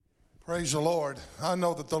Praise the Lord. I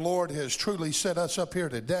know that the Lord has truly set us up here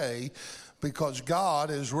today because God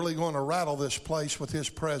is really going to rattle this place with His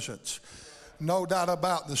presence. No doubt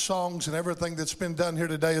about the songs and everything that's been done here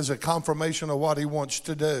today is a confirmation of what He wants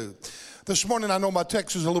to do. This morning, I know my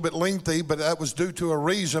text is a little bit lengthy, but that was due to a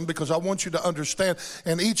reason because I want you to understand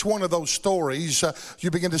in each one of those stories,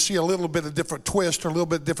 you begin to see a little bit of different twist or a little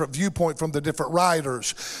bit different viewpoint from the different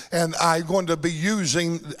writers. And I'm going to be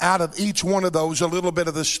using out of each one of those a little bit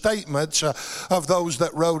of the statements of those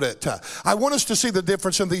that wrote it. I want us to see the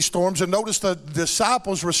difference in these storms and notice the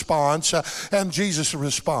disciples' response and Jesus'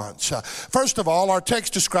 response. First of all, our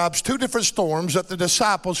text describes two different storms that the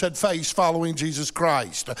disciples had faced following Jesus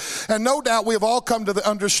Christ. And no doubt we have all come to the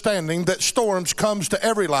understanding that storms comes to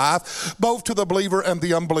every life, both to the believer and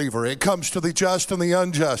the unbeliever. It comes to the just and the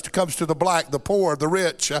unjust. It comes to the black, the poor, the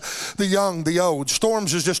rich, the young, the old.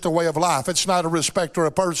 Storms is just a way of life. It's not a respecter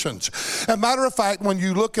of persons. As a matter of fact, when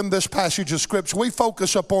you look in this passage of Scripture, we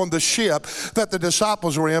focus upon the ship that the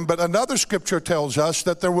disciples were in, but another Scripture tells us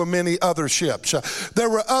that there were many other ships. There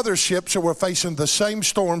were other ships that were facing the same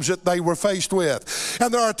storms that they were faced with.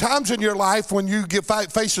 And there are times in your life when you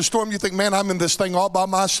face a storm, you think, man, I'm in this thing all by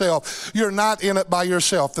myself. You're not in it by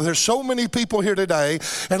yourself. There's so many people here today,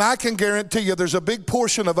 and I can guarantee you there's a big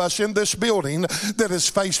portion of us in this building that is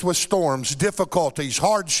faced with storms, difficulties,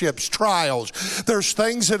 hardships, trials. There's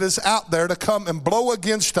things that is out there to come and blow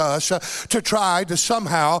against us to try to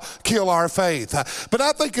somehow kill our faith. But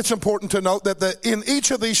I think it's important to note that in each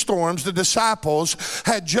of these storms, the disciples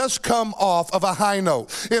had just come off of a high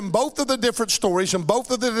note. In both of the different stories, in both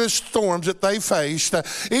of the storms that they faced,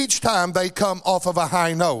 each time they come off of a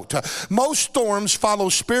high note. Most storms follow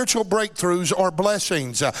spiritual breakthroughs or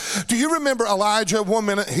blessings. Do you remember Elijah? One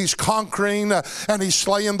minute he's conquering and he's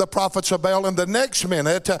slaying the prophets of Baal, and the next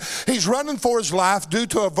minute he's running for his life due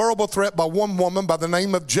to a verbal threat by one woman by the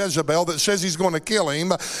name of Jezebel that says he's going to kill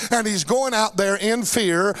him, and he's going out there in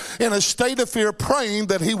fear, in a state of fear, praying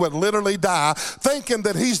that he would literally die, thinking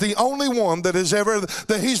that he's the only one that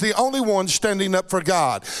he's the only one standing up for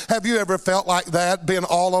God. Have you ever felt like that, been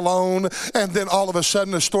all alone, and then all of a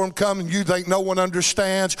sudden a storm comes and you think no one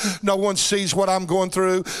understands, no one sees what I'm going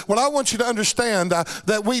through? Well, I want you to understand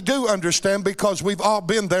that we do understand because we've all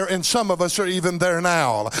been there, and some of us are even there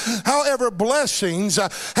now. However, blessings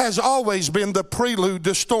has always been the prelude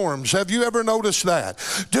to storms. Have you ever noticed that?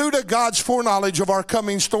 Due to God's foreknowledge of our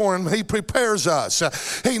coming storm, He prepares us.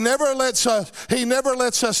 He never lets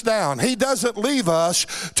us down. He doesn't leave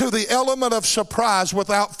us to the element of surprise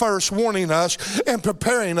without first warning us and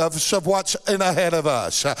preparing us of what's ahead of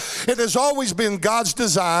us. It has always been God's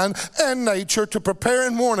design and nature to prepare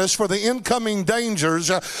and warn us for the incoming dangers,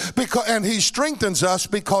 and He strengthens us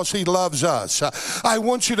because He loves us. I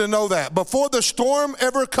want you to know that. Before the storm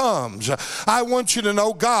ever comes, I want you to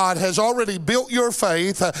know God has already built your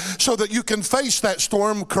faith so that you can face that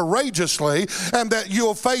storm courageously and that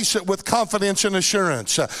you'll face it with confidence and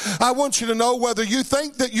assurance. I want you to know whether you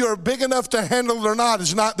think that you're big enough to handle it or not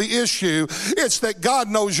is not the issue. It's that God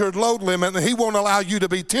knows your load limit, and He won't allow you to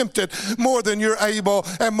be tempted more than you're able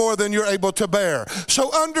and more than you're able to bear.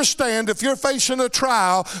 So understand, if you're facing a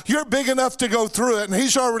trial, you're big enough to go through it, and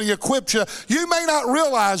He's already equipped you. You may not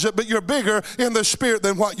realize it, but you're bigger in the spirit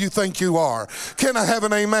than what you think you are. Can I have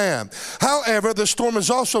an amen? However, the storm is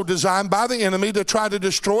also designed by the enemy to try to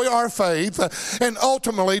destroy our faith and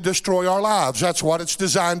ultimately destroy our lives. That's what it's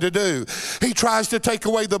designed to do. He tries to take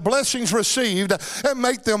away the blessings received and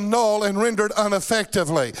make them null and rendered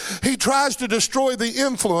ineffectively. He tries to destroy the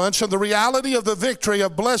influence and the reality of the victory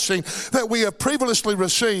of blessing that we have previously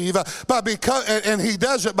received, and he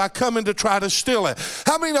does it by coming to try to steal it.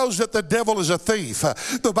 How many knows that the devil is a thief?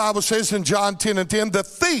 The Bible says in John 10:10, the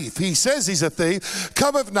thief, he says he's a thief,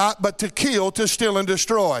 cometh not but to kill, to steal, and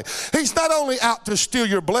destroy. He's not only out to steal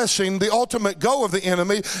your blessing, the ultimate goal of the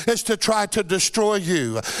enemy is to try to destroy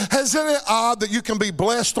you. Isn't it odd that you can be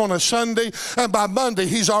blessed on a Sunday, and by Monday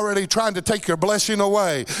he's already trying to take your blessing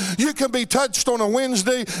away? You can be touched on a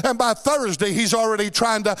Wednesday, and by Thursday he's already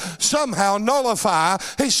trying to somehow nullify,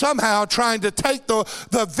 he's somehow trying to take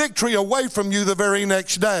the victory away from you the very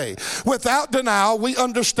next day. Without denial, we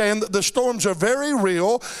understand that the storms are very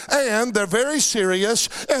real and they're very serious,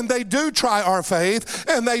 and they do try our faith,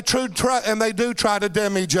 and they do try to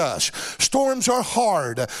damage us. Storms are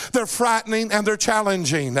hard, they're frightening, and they're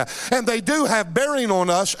challenging, and they do have bearing on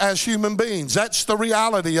us as human beings. That's the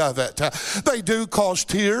reality of it. They do cause cause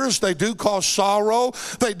tears. They do cause sorrow.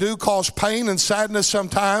 They do cause pain and sadness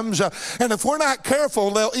sometimes. And if we're not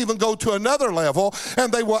careful, they'll even go to another level,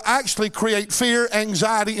 and they will actually create fear,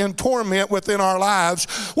 anxiety, and torment within our lives,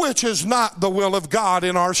 which is not the will of God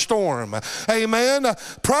in our storm. Amen.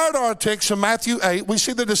 Prior to our text in Matthew 8, we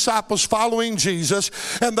see the disciples following Jesus,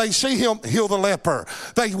 and they see him heal the leper.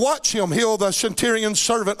 They watch him heal the centurion's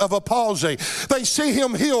servant of a palsy. They see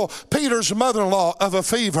him heal Peter's mother-in-law of a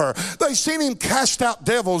fever. They seen him cast out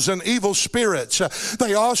devils and evil spirits.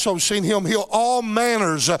 They also seen him heal all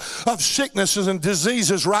manners of sicknesses and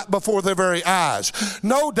diseases right before their very eyes.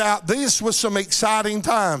 No doubt these were some exciting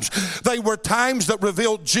times. They were times that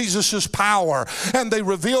revealed Jesus' power, and they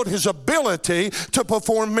revealed his ability to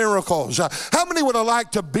perform miracles. How many would have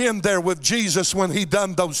liked to been there with Jesus when he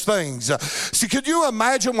done those things? See, could you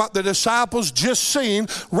imagine what the disciples just seen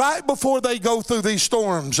right before they go through these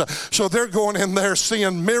storms? So they're going in there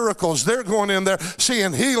seeing miracles. They're going in there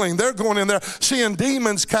seeing healing. They're going in there seeing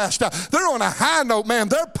demons cast out. They're on a high note, man.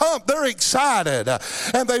 They're pumped. They're excited.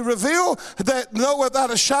 And they reveal that, no,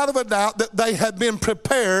 without a shadow of a doubt, that they had been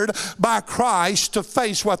prepared by Christ to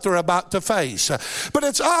face what they're about to face. But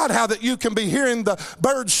it's odd how that you can be hearing the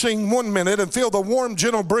birds sing one minute and feel the warm,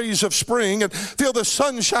 gentle breeze of spring and feel the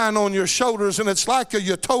sunshine on your shoulders, and it's like a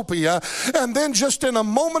utopia. And then just in a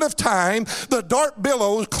moment of time, the dark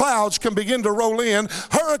billows, clouds can begin to roll in,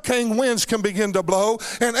 hurricane winds can begin to blow,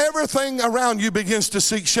 and everything around you begins to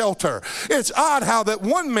seek shelter. It's odd how that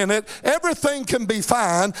one minute everything can be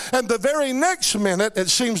fine, and the very next minute it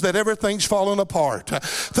seems that everything's falling apart.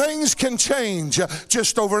 Things can change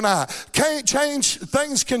just overnight.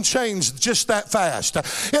 Things can change just that fast.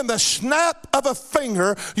 In the snap of a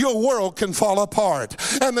finger, your world can fall apart,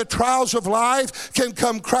 and the trials of life can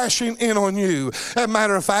come crashing in on you. As a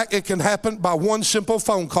matter of fact, it can happen by one simple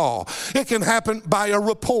phone call. It can happen by a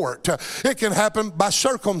report. It can happen by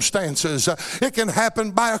circumstances. It can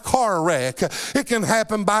happen by a car wreck. It can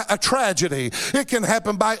happen by a tragedy. It can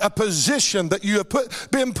happen by a position that you have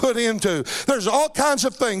been put into. There's all kinds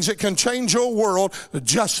of things that can change your world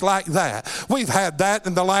just like that. We've had that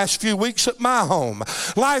in the last few weeks at my home.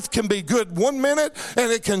 Life can be good one minute,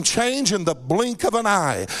 and it can change in the blink of an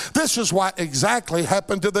eye. This is what exactly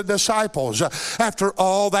happened to the disciples. After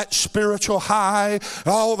all that spiritual high,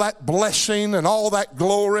 all that blessing, and all that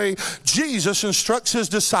glory, Jesus instructs his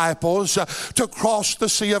disciples to cross the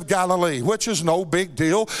Sea of Galilee, which is no big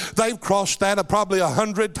deal. They've crossed that probably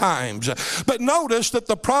 100 times. But notice that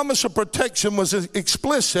the promise of protection was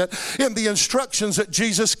explicit in the instructions that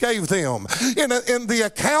Jesus gave them. In the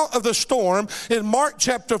account of the storm, in Mark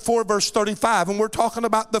chapter 4, verse 35, and we're talking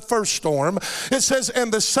about the first storm, it says,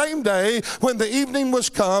 "And the same day when the evening was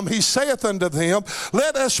come, he saith unto them,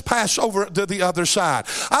 Let us pass over to the other side."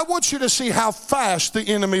 I want you to see how fast the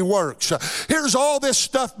enemy works. Here's all this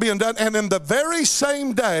stuff being done, and in the very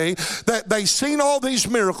same day that they seen all these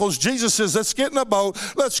miracles, Jesus says, "Let's get in a boat,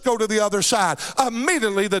 let's go to the other side."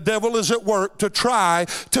 Immediately the devil is at work to try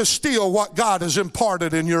to steal what God has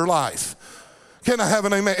imparted in your life. Can I have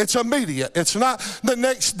an amen? It's immediate. It's not the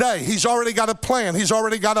next day. He's already got a plan. He's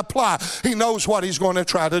already got a plot. He knows what he's going to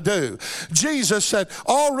try to do. Jesus said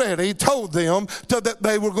already told them that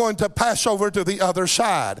they were going to pass over to the other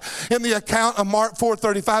side. In the account of Mark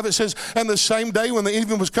 4:35, it says, "And the same day when the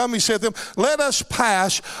evening was come, he said to them, Let us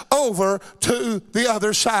pass over to the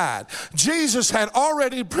other side." Jesus had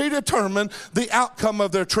already predetermined the outcome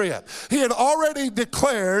of their trip. He had already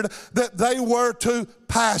declared that they were to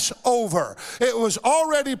pass over. It was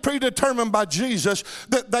already predetermined by Jesus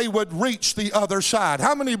that they would reach the other side.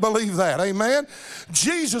 How many believe that? Amen?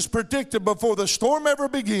 Jesus predicted before the storm ever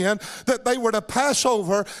began that they were to pass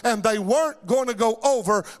over, and they weren't going to go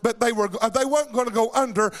over, but they weren't going to go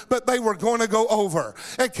under, but they were going to go over.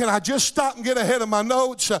 And can I just stop and get ahead of my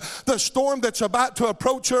notes? The storm that's about to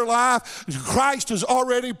approach your life, Christ has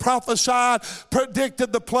already prophesied,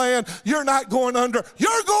 predicted the plan. You're not going under,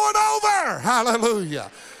 you're going over. Hallelujah.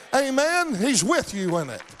 Amen. He's with you in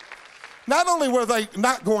it. Not only were they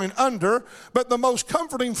not going under, but the most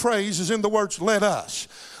comforting phrase is in the words, "Let us."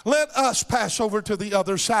 Let us pass over to the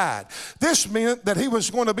other side. This meant that he was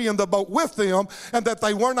going to be in the boat with them and that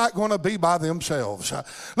they were not going to be by themselves.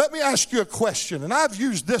 Let me ask you a question, and I've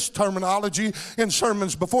used this terminology in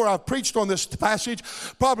sermons before. I've preached on this passage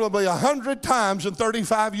probably 100 times in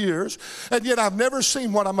 35 years, and yet I've never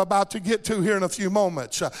seen what I'm about to get to here in a few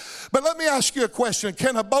moments. But let me ask you a question.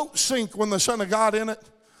 Can a boat sink when the Son of God in it?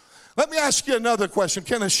 Let me ask you another question.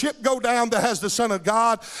 Can a ship go down that has the Son of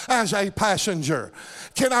God as a passenger?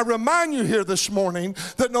 Can I remind you here this morning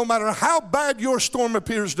that no matter how bad your storm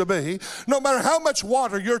appears to be, no matter how much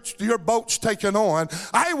water your boat's taken on,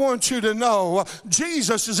 I want you to know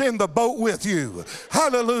Jesus is in the boat with you.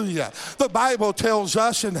 Hallelujah. The Bible tells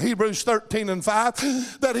us in Hebrews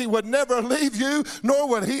 13:5 that he would never leave you, nor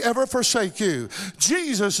would he ever forsake you.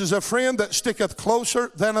 Jesus is a friend that sticketh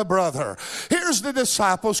closer than a brother. Here's the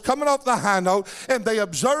disciples coming off the high note, and they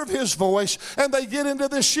observe his voice, and they get into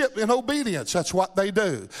the ship in obedience. That's what they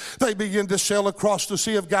do. They begin to sail across the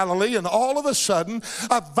Sea of Galilee, and all of a sudden,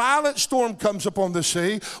 a violent storm comes upon the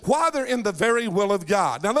sea while they're in the very will of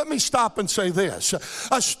God. Now, let me stop and say this.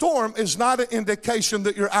 A storm is not an indication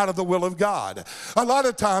that you're out of the will of God. A lot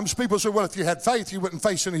of times, people say, well, if you had faith, you wouldn't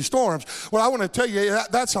face any storms. Well, I want to tell you,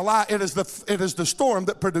 that's a lie. It is the storm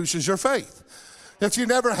that produces your faith. If you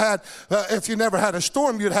never had a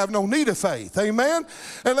storm, you'd have no need of faith. Amen?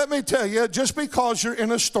 And let me tell you, just because you're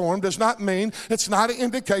in a storm does not mean, it's not an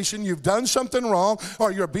indication you've done something wrong,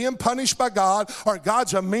 or you're being punished by God, or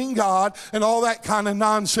God's a mean God, and all that kind of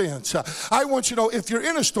nonsense. I want you to know, if you're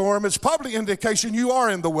in a storm, it's probably an indication you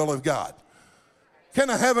are in the will of God.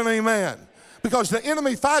 Can I have an amen? Because the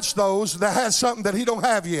enemy fights those that has something that he don't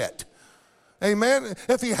have yet. Amen?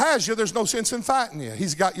 If he has you, there's no sense in fighting you.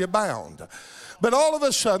 He's got you bound. But all of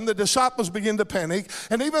a sudden, the disciples begin to panic.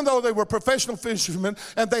 And even though they were professional fishermen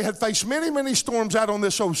and they had faced many, many storms out on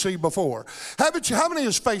this old sea before, how many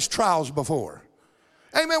has faced trials before?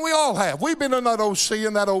 Amen, we all have. We've been in that old sea,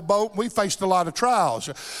 in that old boat, and we faced a lot of trials.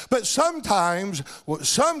 But sometimes,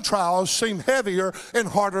 some trials seem heavier and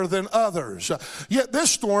harder than others. Yet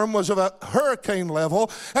this storm was of a hurricane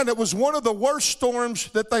level, and it was one of the worst storms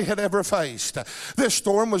that they had ever faced. This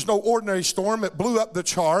storm was no ordinary storm. It blew up the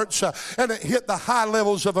charts, and it hit the high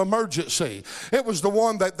levels of emergency. It was the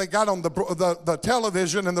one that they got on the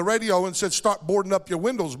television and the radio and said, start boarding up your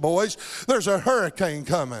windows, boys. There's a hurricane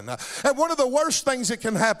coming. And one of the worst things that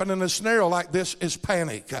can happen in a scenario like this is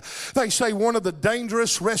panic. They say one of the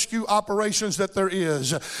dangerous rescue operations that there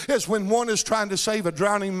is when one is trying to save a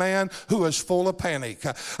drowning man who is full of panic.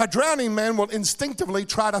 A drowning man will instinctively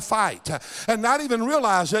try to fight and not even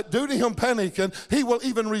realize that due to him panicking, he will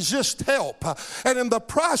even resist help. And in the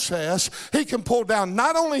process, he can pull down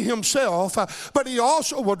not only himself, but he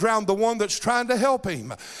also will drown the one that's trying to help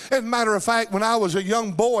him. As a matter of fact, when I was a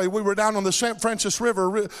young boy, we were down on the St. Francis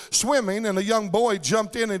River swimming, and a young boy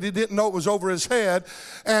jumped in and he didn't know it was over his head,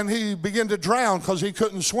 and he began to drown because he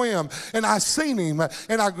couldn't swim. And I seen him,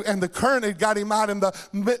 and the current had got him out in the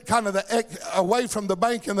away from the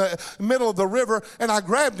bank in the middle of the river, and I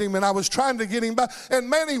grabbed him and I was trying to get him back, and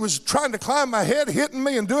man, he was trying to climb my head, hitting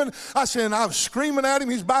me and doing. I said, and I was screaming at him,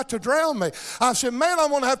 he's about to drown me. I said, man, I'm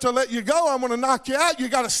going to have to let you go. I'm going to knock you out. You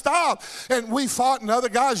got to stop. And we fought, and other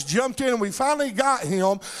guys jumped in, and we finally got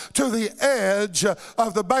him to the edge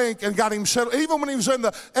of the bank and got him settled. Even when he was in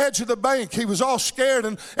the edge of the bank, he was all scared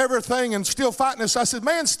and everything and still fighting us. I said,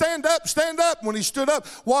 man, stand up, stand up. When he stood up,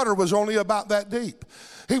 water was only about that deep.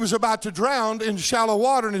 He was about to drown in shallow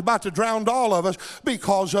water, and he's about to drown all of us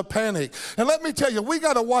because of panic. And let me tell you, we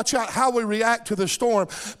got to watch out how we react to the storm,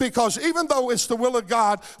 because even though it's the will of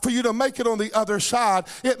God for you to make it on the other side,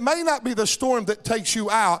 it may not be the storm that takes you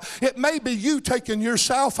out. It may be you taking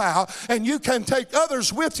yourself out, and you can take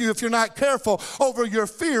others with you if you're not careful over your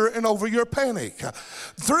fear and over your panic.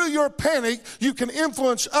 Through your panic, you can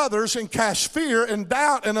influence others and cast fear and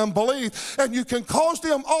doubt and unbelief, and you can cause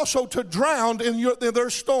them also to drown in their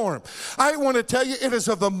storm. I want to tell you, it is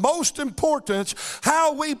of the most importance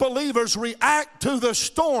how we believers react to the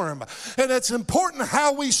storm. And it's important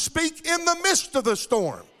how we speak in the midst of the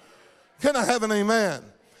storm. Can I have an amen?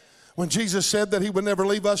 When Jesus said that he would never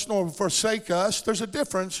leave us nor forsake us, there's a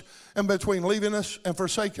difference in between leaving us and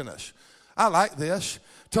forsaking us. I like this.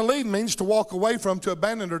 To leave means to walk away from, to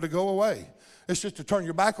abandon, or to go away. It's just to turn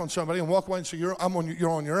your back on somebody and walk away and say, you're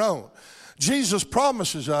on your own. Jesus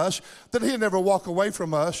promises us that he'll never walk away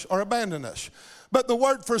from us or abandon us. But the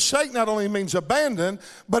word forsake not only means abandon,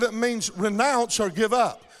 but it means renounce or give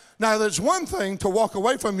up. Now, there's one thing to walk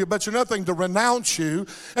away from you, but it's another thing to renounce you,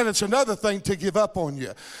 and it's another thing to give up on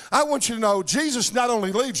you. I want you to know, Jesus not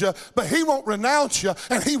only leaves you, but he won't renounce you,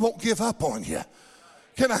 and he won't give up on you.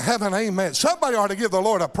 Can I have an amen? Somebody ought to give the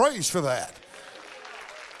Lord a praise for that.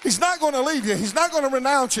 He's not going to leave you. He's not going to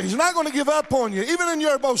renounce you. He's not going to give up on you. Even in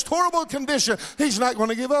your most horrible condition, he's not going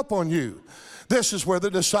to give up on you. This is where the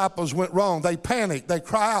disciples went wrong. They panicked. They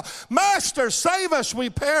cry out, Master, save us, we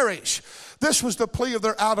perish. This was the plea of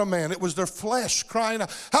their outer man. It was their flesh crying out.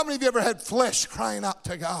 How many of you ever had flesh crying out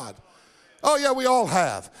to God? Oh, yeah, we all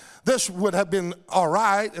have. This would have been all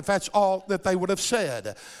right if that's all that they would have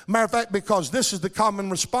said. Matter of fact, because this is the common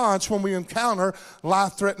response when we encounter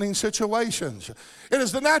life-threatening situations. It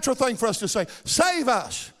is the natural thing for us to say, save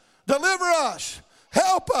us, deliver us,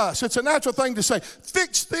 help us. It's a natural thing to say,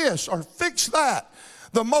 fix this or fix that.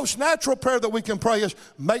 The most natural prayer that we can pray is,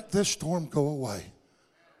 make this storm go away.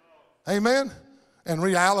 Amen? In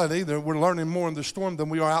reality, we're learning more in the storm than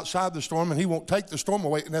we are outside the storm, and he won't take the storm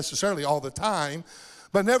away necessarily all the time.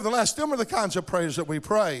 But nevertheless, them are the kinds of prayers that we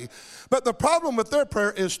pray. But the problem with their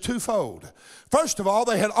prayer is twofold. First of all,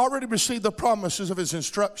 they had already received the promises of his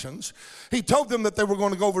instructions. He told them that they were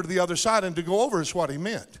going to go over to the other side, and to go over is what he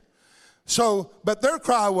meant. So, but their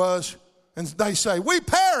cry was, and they say, we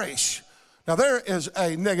perish. Now there is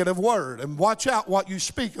a negative word, and watch out what you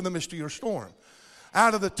speak in the midst of your storm.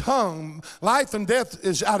 Out of the tongue, life and death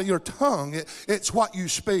is out of your tongue. It's what you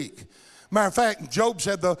speak. Matter of fact, Job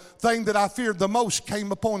said, the thing that I feared the most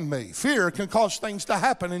came upon me. Fear can cause things to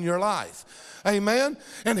happen in your life. Amen?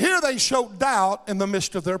 And here they showed doubt in the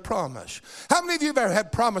midst of their promise. How many of you have ever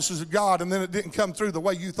had promises of God and then it didn't come through the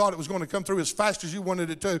way you thought it was going to come through as fast as you wanted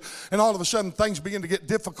it to, and all of a sudden things begin to get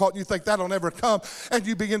difficult and you think that'll never come, and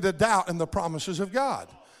you begin to doubt in the promises of God?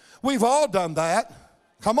 We've all done that.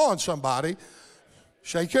 Come on, somebody.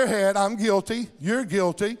 Shake your head. I'm guilty. You're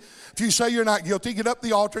guilty. If you say you're not guilty, get up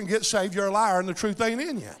the altar and get saved. You're a liar and the truth ain't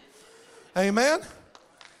in you. Amen?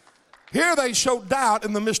 Here they showed doubt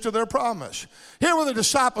in the midst of their promise. Here were the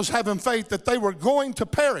disciples having faith that they were going to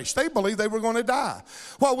perish. They believed they were going to die.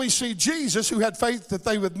 While we see Jesus, who had faith that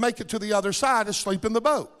they would make it to the other side, asleep in the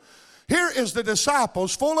boat. Here is the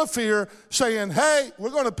disciples full of fear saying, hey, we're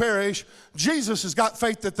going to perish. Jesus has got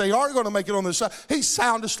faith that they are going to make it on the side. He's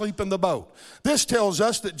sound asleep in the boat. This tells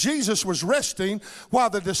us that Jesus was resting while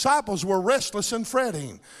the disciples were restless and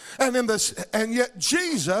fretting. And yet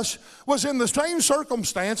Jesus was in the same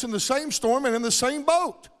circumstance, in the same storm, and in the same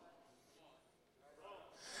boat.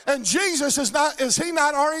 And Jesus is he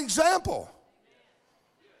not our example?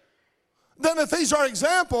 Then if he's our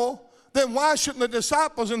example, then why shouldn't the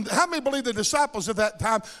disciples, and how many believe the disciples at that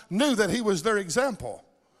time knew that he was their example?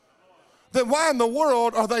 Then why in the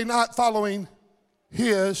world are they not following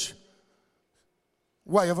his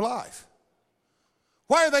way of life?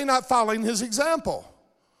 Why are they not following his example?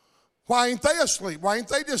 Why ain't they asleep? Why ain't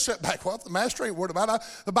they just sit back? Well, if the master ain't worried about it,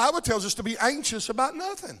 the Bible tells us to be anxious about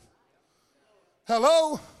nothing.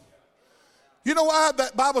 Hello? You know why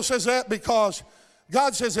that Bible says that? Because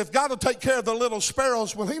God says, if God will take care of the little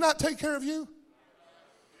sparrows, will he not take care of you?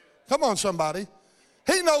 Come on, somebody.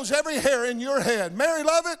 He knows every hair in your head. Mary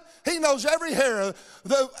Lovett, he knows every hair.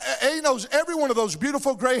 He knows every one of those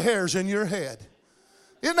beautiful gray hairs in your head.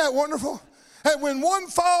 Isn't that wonderful? And when one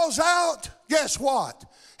falls out, guess what?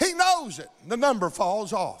 He knows it. The number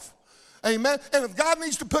falls off. Amen. And if God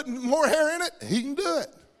needs to put more hair in it, he can do it.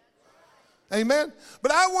 Amen.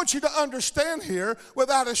 But I want you to understand here,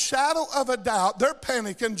 without a shadow of a doubt, they're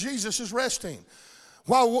panicking. Jesus is resting.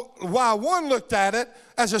 While one looked at it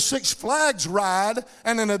as a Six Flags ride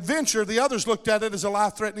and an adventure, the others looked at it as a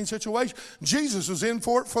life-threatening situation. Jesus was in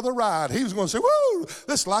for it for the ride. He was going to say, woo,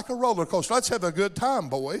 this is like a roller coaster. Let's have a good time,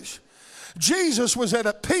 boys. Jesus was at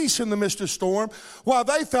a peace in the midst of storm while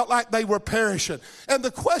they felt like they were perishing. And the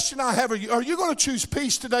question I have, are you going to choose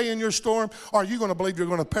peace today in your storm, or are you going to believe you're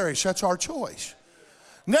going to perish? That's our choice.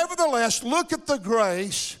 Nevertheless, look at the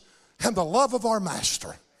grace and the love of our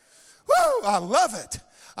Master. Woo, I love it.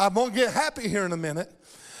 I'm going to get happy here in a minute.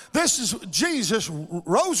 This is Jesus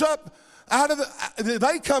rose up out of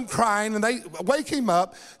they come crying and they wake him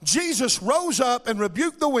up. Jesus rose up and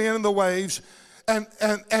rebuked the wind and the waves.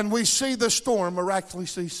 And we see the storm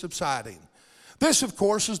miraculously subsiding. This, of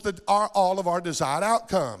course, is all of our desired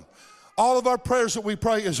outcome. All of our prayers that we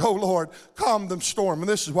pray is, oh, Lord, calm the storm. And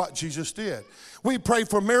this is what Jesus did. We pray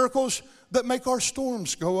for miracles that make our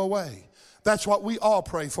storms go away. That's what we all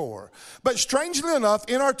pray for. But strangely enough,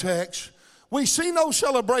 in our text, we see no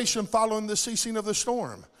celebration following the ceasing of the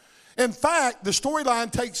storm. In fact, the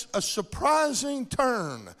storyline takes a surprising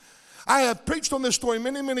turn. I have preached on this story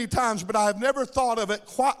many, many times, but I have never thought of it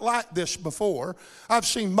quite like this before. I've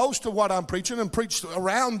seen most of what I'm preaching and preached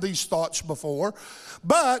around these thoughts before.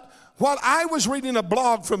 But while I was reading a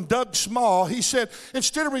blog from Doug Small, he said,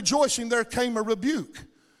 instead of rejoicing, there came a rebuke.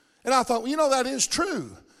 And I thought, well, you know, that is true.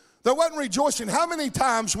 There wasn't rejoicing. How many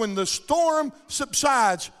times when the storm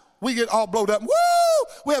subsides, we get all blown up? Woo!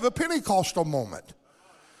 We have a Pentecostal moment.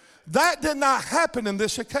 That did not happen in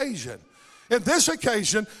this occasion. In this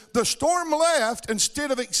occasion, the storm left.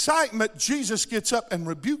 Instead of excitement, Jesus gets up and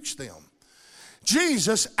rebukes them.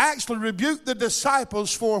 Jesus actually rebuked the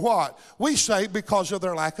disciples for what? We say because of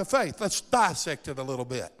their lack of faith. Let's dissect it a little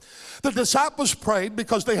bit. The disciples prayed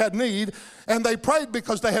because they had need, and they prayed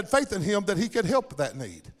because they had faith in him that he could help that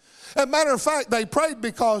need. As a matter of fact, they prayed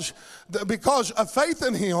because of faith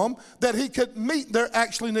in him that he could meet their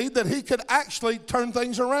actual need, that he could actually turn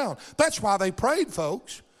things around. That's why they prayed,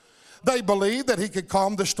 folks. They believed that he could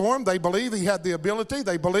calm the storm. They believed he had the ability.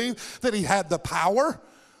 They believed that he had the power.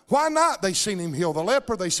 Why not? They seen him heal the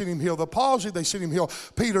leper. They seen him heal the palsy. They seen him heal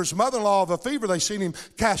Peter's mother-in-law of a fever. They seen him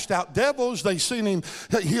cast out devils. They seen him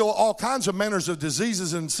heal all kinds of manners of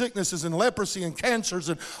diseases and sicknesses and leprosy and cancers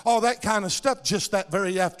and all that kind of stuff just that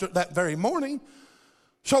very morning.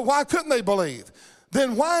 So why couldn't they believe?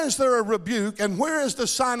 Then why is there a rebuke, and where is the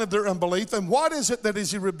sign of their unbelief, and what is it that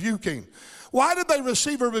is he rebuking? Why did they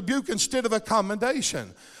receive a rebuke instead of a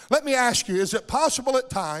commendation? Let me ask you, is it possible at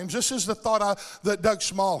times, this is the thought that Doug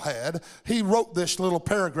Small had. He wrote this little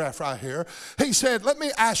paragraph right here. He said, let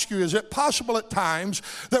me ask you, is it possible at times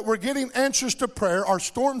that we're getting answers to prayer, our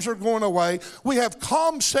storms are going away, we have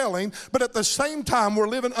calm sailing, but at the same time we're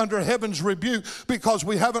living under heaven's rebuke because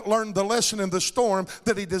we haven't learned the lesson in the storm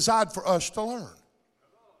that he designed for us to learn?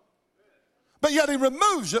 But yet he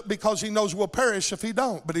removes it because he knows we'll perish if he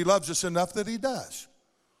don't. But he loves us enough that he does.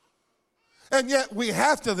 And yet we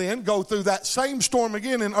have to then go through that same storm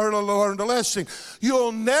again in order to learn the lesson.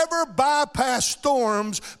 You'll never bypass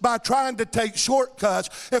storms by trying to take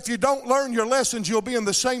shortcuts. If you don't learn your lessons, you'll be in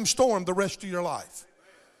the same storm the rest of your life.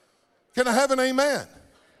 Can I have an amen?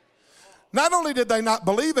 Not only did they not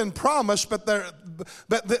believe in promise, but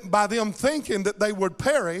by them thinking that they would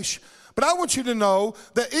perish. But I want you to know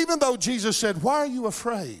that even though Jesus said, why are you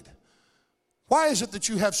afraid? Why is it that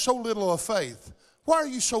you have so little of faith? Why are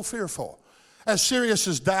you so fearful? As serious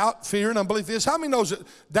as doubt, fear, and unbelief is, how many knows that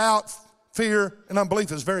doubt, fear, and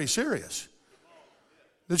unbelief is very serious?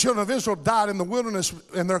 The children of Israel died in the wilderness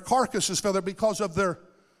and their carcasses fell there because of their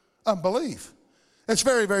unbelief. It's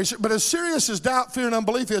very, very serious. But as serious as doubt, fear, and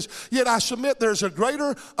unbelief is, yet I submit there's a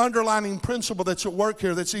greater underlining principle that's at work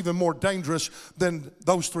here that's even more dangerous than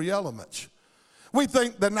those three elements. We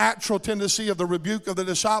think the natural tendency of the rebuke of the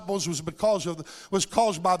disciples was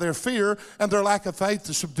caused by their fear and their lack of faith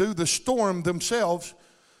to subdue the storm themselves.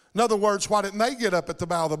 In other words, why didn't they get up at the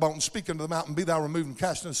bow of the boat and speak unto the mountain, be thou removed and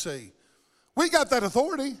cast in the sea? We got that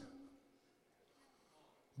authority.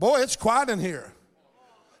 Boy, it's quiet in here.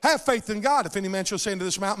 Have faith in God. If any man shall say unto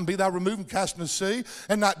this mountain, be thou removed and cast in the sea,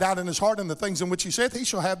 and not doubt in his heart in the things in which he saith, he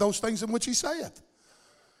shall have those things in which he saith.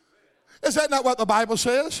 Is that not what the Bible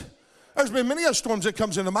says? There's been many storms that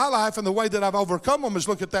comes into my life, and the way that I've overcome them is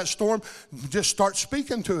look at that storm, just start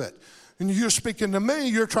speaking to it. And you're speaking to me,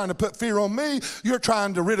 you're trying to put fear on me, you're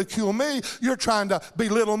trying to ridicule me, you're trying to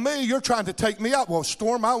belittle me, you're trying to take me out. Well,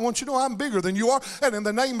 storm, I want you to know I'm bigger than you are. And in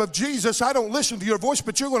the name of Jesus, I don't listen to your voice,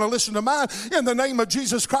 but you're going to listen to mine. In the name of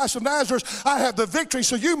Jesus Christ of Nazareth, I have the victory,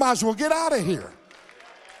 so you might as well get out of here.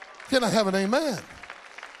 Can I have an amen?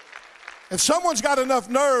 If someone's got enough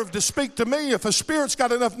nerve to speak to me, if a spirit's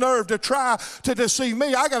got enough nerve to try to deceive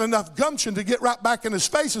me, I got enough gumption to get right back in his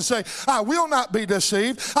face and say, I will not be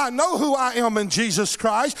deceived. I know who I am in Jesus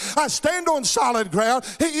Christ. I stand on solid ground.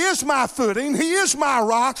 He is my footing. He is my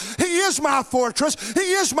rock. He is my fortress.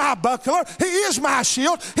 He is my buckler. He is my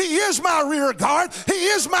shield. He is my rear guard. He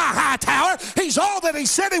is my high tower. He's all that he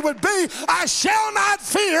said he would be. I shall not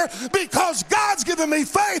fear because God's given me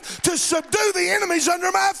faith to subdue the enemies under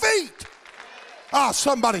my feet. Ah,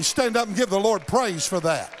 somebody stand up and give the Lord praise for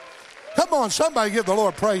that. Come on, somebody give the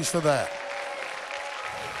Lord praise for that.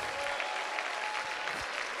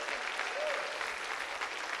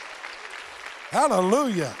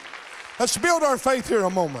 Hallelujah. Let's build our faith here a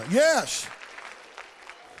moment. Yes.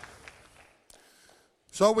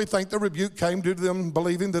 So we think the rebuke came due to them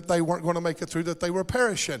believing that they weren't going to make it through, that they were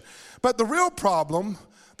perishing. But the real problem,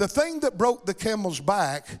 the thing that broke the camel's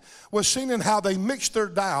back, was seen in how they mixed their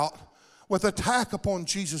doubt with attack upon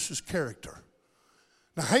Jesus' character.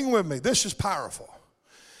 Now hang with me, this is powerful.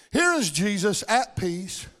 Here is Jesus at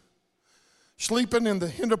peace, sleeping in the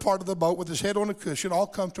hinder part of the boat with his head on a cushion, all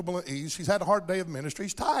comfortable at ease. He's had a hard day of ministry,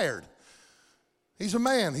 he's tired. He's a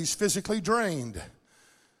man, he's physically drained.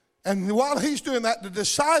 And while he's doing that, the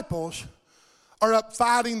disciples are up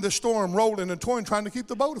fighting the storm, rolling and toiling, trying to keep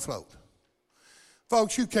the boat afloat.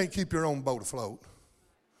 Folks, you can't keep your own boat afloat.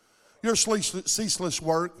 Your ceaseless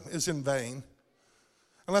work is in vain.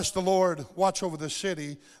 Unless the Lord watch over the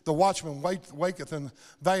city, the watchman waketh in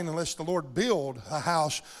vain. Unless the Lord build a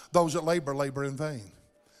house, those that labor in vain.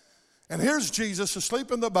 And here's Jesus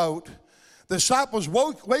asleep in the boat. The disciples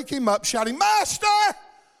wake him up shouting, Master,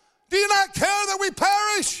 do you not care that we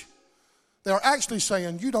perish? They are actually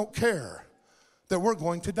saying, you don't care that we're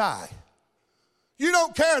going to die. You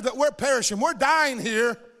don't care that we're perishing. We're dying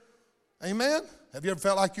here. Amen? Have you ever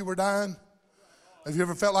felt like you were dying? Have you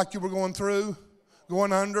ever felt like you were going through,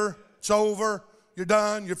 going under? It's over. You're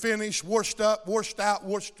done. You're finished. Washed up, washed out,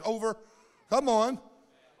 washed over. Come on.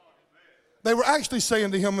 They were actually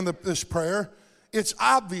saying to him in this prayer, it's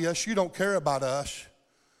obvious you don't care about us.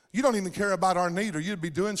 You don't even care about our need, or you'd be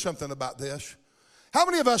doing something about this. How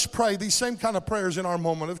many of us pray these same kind of prayers in our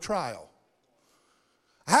moment of trial?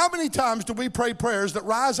 How many times do we pray prayers that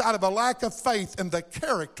rise out of a lack of faith in the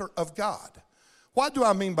character of God? What do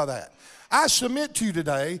I mean by that? I submit to you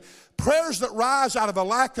today, prayers that rise out of a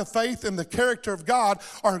lack of faith in the character of God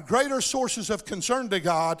are greater sources of concern to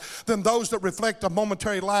God than those that reflect a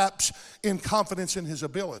momentary lapse in confidence in His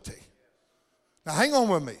ability. Now hang on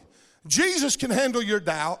with me. Jesus can handle your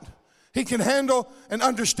doubt. He can handle and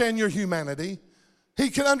understand your humanity. He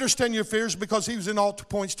can understand your fears because He was in all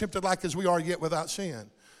points tempted like as we are, yet without sin.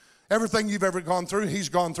 Everything you've ever gone through, He's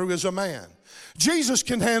gone through as a man. Jesus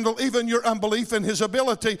can handle even your unbelief in His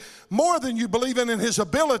ability more than you believe in His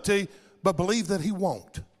ability, but believe that He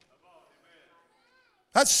won't.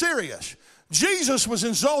 That's serious. Jesus was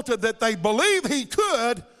insulted that they believe He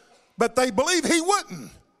could, but they believe He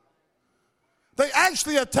wouldn't. They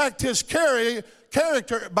actually attacked His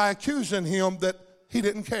character by accusing Him that He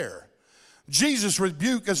didn't care. Jesus'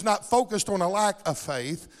 rebuke is not focused on a lack of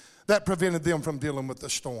faith that prevented them from dealing with the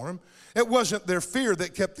storm. It wasn't their fear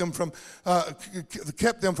that kept them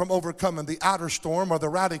from overcoming the outer storm or the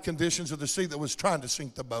rowdy conditions of the sea that was trying to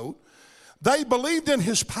sink the boat. They believed in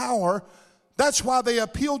His power. That's why they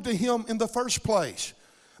appealed to Him in the first place.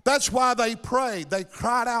 That's why they prayed. They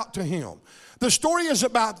cried out to Him. The story is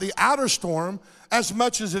about the outer storm as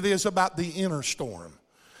much as it is about the inner storm.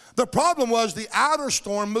 The problem was the outer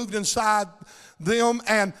storm moved inside them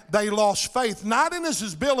and they lost faith, not in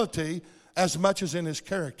His ability as much as in His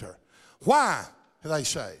character. Why, they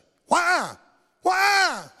say? Why?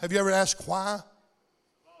 Why? Have you ever asked why?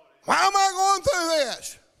 Why am I going through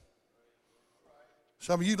this?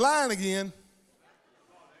 Some of you lying again.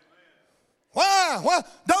 Why? Why?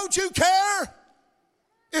 Don't you care?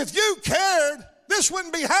 If you cared, this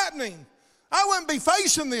wouldn't be happening. I wouldn't be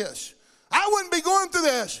facing this. I wouldn't be going through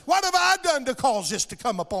this. What have I done to cause this to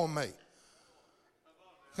come upon me?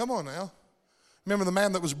 Come on now. Remember the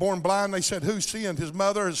man that was born blind? They said, who sinned? His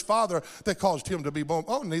mother or his father that caused him to be born?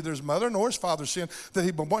 Oh, neither his mother nor his father sinned that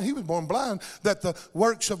he was born. He was born blind, that the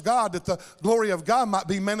works of God, that the glory of God might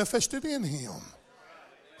be manifested in him.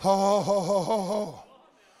 Ho, ho, ho, ho, ho.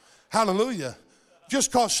 Hallelujah. Just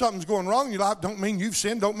because something's going wrong in your life don't mean you've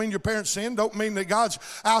sinned, don't mean your parents sinned, don't mean that God's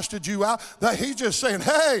ousted you out. That He's just saying,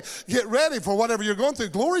 hey, get ready for whatever you're going through.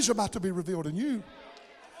 Glory's about to be revealed in you.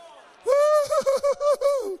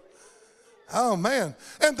 Woo-hoo-hoo-hoo-hoo. Oh, man.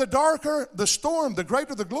 And the darker the storm, the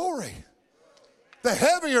greater the glory. The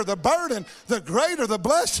heavier the burden, the greater the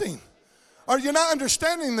blessing. Are you not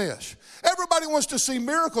understanding this? Everybody wants to see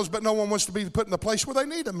miracles, but no one wants to be put in a place where they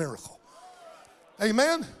need a miracle.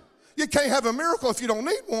 Amen? You can't have a miracle if you don't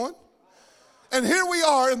need one. And here we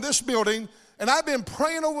are in this building, and I've been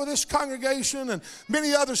praying over this congregation, and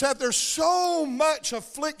many others have. There's so much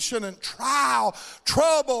affliction and trial,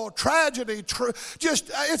 trouble, tragedy,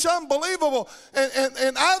 it's unbelievable.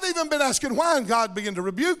 And I've even been asking why, and God began to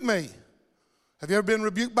rebuke me. Have you ever been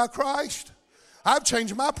rebuked by Christ? I've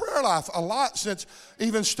changed my prayer life a lot since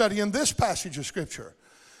even studying this passage of Scripture.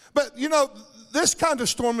 But, you know, this kind of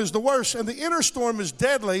storm is the worst, and the inner storm is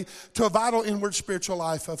deadly to a vital inward spiritual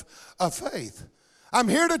life of faith. I'm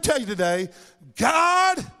here to tell you today,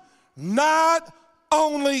 God not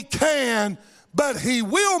only can, but He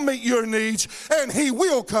will meet your needs, and He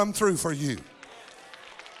will come through for you.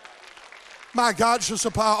 My God shall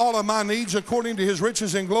supply all of my needs according to His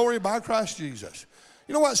riches and glory by Christ Jesus.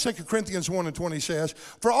 You know what 2 Corinthians 1:20 says?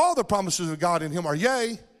 For all the promises of God in Him are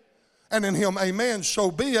yea, and in Him amen,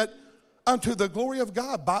 so be it, unto the glory of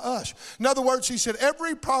God by us. In other words, he said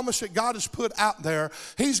every promise that God has put out there,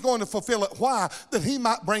 He's going to fulfill it. Why? That He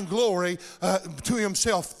might bring glory to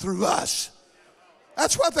Himself through us.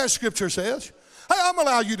 That's what that scripture says. Hey, I'm going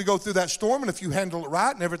to allow you to go through that storm, and if you handle it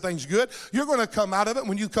right and everything's good, you're going to come out of it.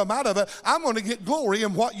 When you come out of it, I'm going to get glory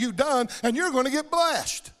in what you've done, and you're going to get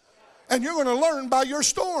blessed. And you're going to learn by your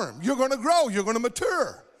storm. You're going to grow. You're going to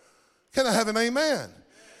mature. Can I have an amen?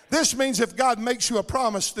 This means if God makes you a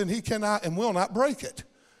promise, then He cannot and will not break it.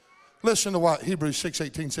 Listen to what Hebrews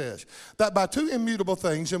 6:18 says. That by two immutable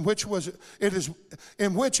things in which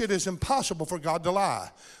it is impossible for God to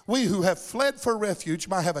lie, we who have fled for refuge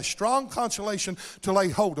might have a strong consolation to lay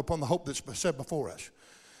hold upon the hope that's set before us.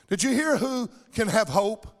 Did you hear who can have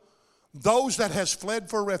hope? those that has fled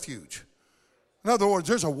for refuge. In other words,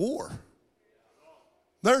 there's a war.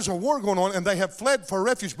 There's a war going on, and they have fled for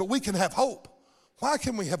refuge, but we can have hope. Why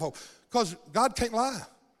can we have hope? Because God can't lie.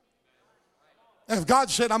 And if God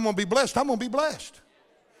said, I'm going to be blessed, I'm going to be blessed.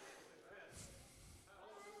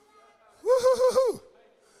 Woo-hoo-hoo-hoo.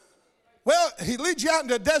 Well, he leads you out in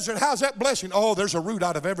the desert. How's that blessing? Oh, there's a root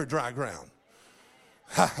out of every dry ground.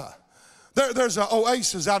 There's an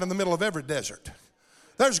oasis out in the middle of every desert.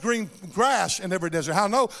 There's green grass in every desert. How I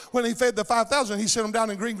know? When he fed the 5,000, he sent them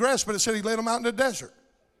down in green grass, but it said he led them out in the desert.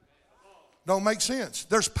 Don't make sense.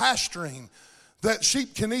 There's pasturing that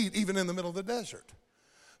sheep can eat even in the middle of the desert.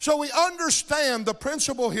 So we understand the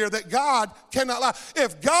principle here that God cannot lie.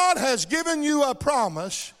 If God has given you a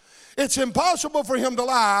promise, it's impossible for him to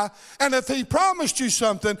lie. And if he promised you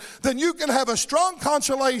something, then you can have a strong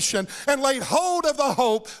consolation and lay hold of the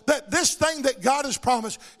hope that this thing that God has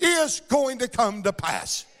promised is going to come to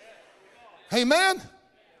pass. Amen?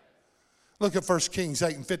 Look at 1 Kings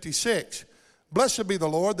 8:56. Blessed be the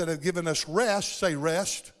Lord that hath given us rest. Say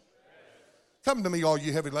rest. Come to me, all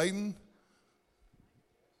you heavy laden.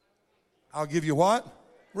 I'll give you what?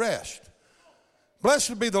 Rest.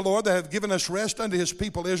 Blessed be the Lord that hath given us rest unto his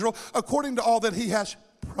people Israel, according to all that he has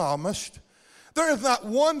promised. There is not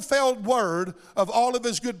one failed word of all of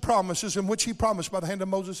his good promises in which he promised by the hand of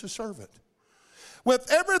Moses his servant.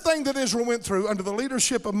 With everything that Israel went through under the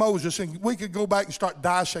leadership of Moses, and we could go back and start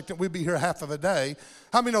dissecting, we'd be here half of a day.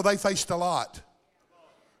 How many know they faced a lot?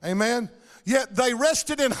 Amen? Yet they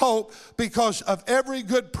rested in hope because of every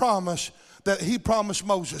good promise that he promised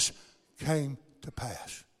Moses came to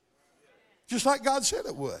pass. Just like God said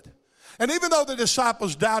it would. And even though the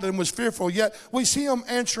disciples doubted and was fearful, yet we see him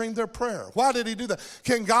answering their prayer. Why did he do that?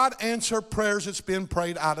 Can God answer prayers that's been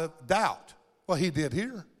prayed out of doubt? Well, he did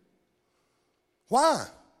here. Why?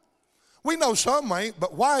 We know some ain't,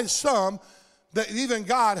 but why is some that even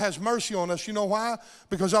God has mercy on us? You know why?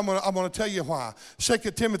 Because I'm going to tell you why. 2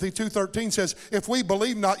 Timothy 2:13 says, if we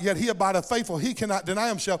believe not, yet he abideth faithful. He cannot deny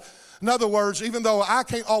himself. In other words, even though I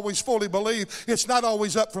can't always fully believe, it's not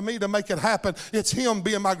always up for me to make it happen. It's him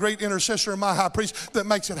being my great intercessor and my high priest that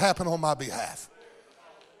makes it happen on my behalf.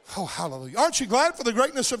 Oh, hallelujah. Aren't you glad for the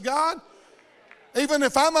greatness of God? Even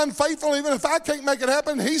if I'm unfaithful, even if I can't make it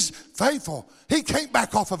happen, he's faithful. He can't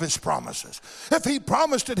back off of his promises. If he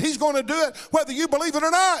promised it, he's going to do it whether you believe it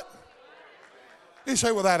or not. You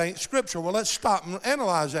say, well, that ain't scripture. Well, let's stop and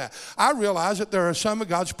analyze that. I realize that there are some of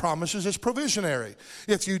God's promises as provisionary.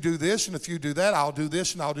 If you do this and if you do that, I'll do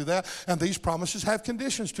this and I'll do that. And these promises have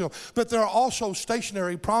conditions to them. But there are also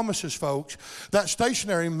stationary promises, folks. That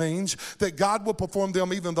stationary means that God will perform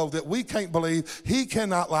them even though that we can't believe. He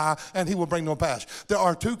cannot lie, and he will bring them to pass. There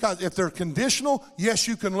are two kinds. If they're conditional, yes,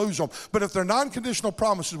 you can lose them. But if they're non-conditional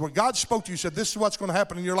promises where God spoke to you, said, this is what's going to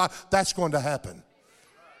happen in your life, that's going to happen.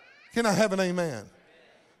 Can I have an amen?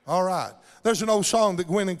 All right. There's an old song that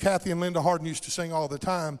Gwen and Kathy and Linda Harden used to sing all the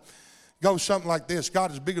time. It goes something like this. God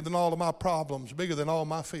is bigger than all of my problems, bigger than all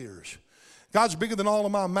my fears. God's bigger than all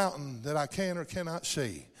of my mountain that I can or cannot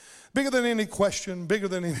see. Bigger than any question, bigger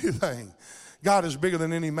than anything. God is bigger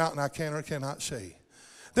than any mountain I can or cannot see.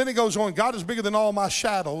 Then it goes on, God is bigger than all my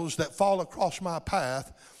shadows that fall across my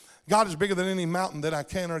path. God is bigger than any mountain that I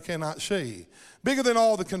can or cannot see. Bigger than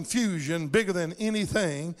all the confusion, bigger than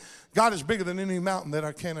anything. God is bigger than any mountain that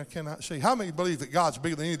I can or cannot see. How many believe that God's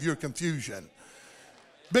bigger than any of your confusion?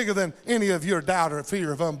 Bigger than any of your doubt or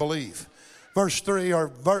fear of unbelief. Verse 3,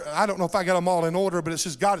 I don't know if I got them all in order, but it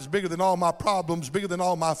says, God is bigger than all my problems, bigger than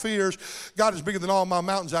all my fears. God is bigger than all my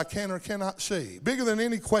mountains I can or cannot see. Bigger than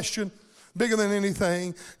any question, bigger than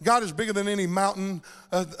anything. God is bigger than any mountain,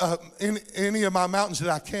 any of my mountains that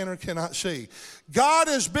I can or cannot see. God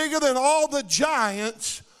is bigger than all the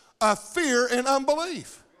giants of fear and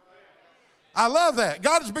unbelief. I love that.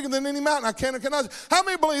 God is bigger than any mountain I can or cannot see. How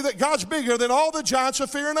many believe that God's bigger than all the giants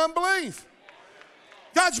of fear and unbelief?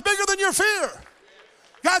 God's bigger than your fear.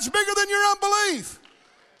 God's bigger than your unbelief.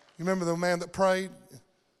 You remember the man that prayed,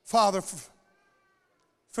 Father,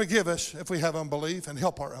 forgive us if we have unbelief and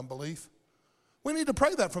help our unbelief. We need to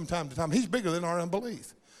pray that from time to time. He's bigger than our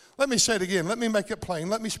unbelief. Let me say it again. Let me make it plain.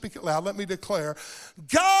 Let me speak it loud. Let me declare,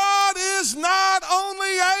 God is not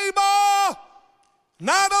only able,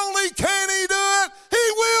 not only can he do it,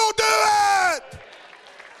 he will do it.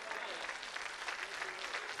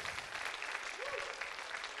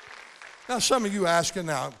 Now, some of you asking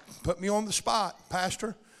now, put me on the spot,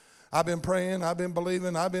 Pastor. I've been praying, I've been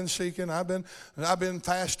believing, I've been seeking, I've been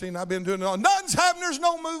fasting, I've been doing it all. Nothing's happening, there's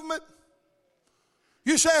no movement.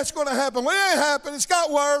 You say it's going to happen. Well, it ain't happened. It's got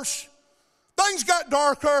worse. Things got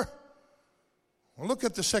darker. Well, look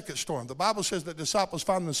at the second storm. The Bible says that disciples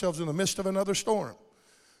find themselves in the midst of another storm.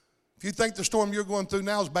 If you think the storm you're going through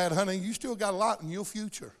now is bad, honey, you still got a lot in your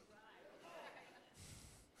future.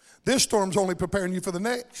 This storm's only preparing you for the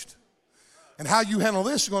next. And how you handle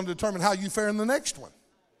this is going to determine how you fare in the next one.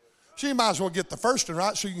 So you might as well get the first one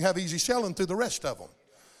right so you can have easy sailing through the rest of them.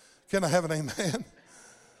 Can I have an amen?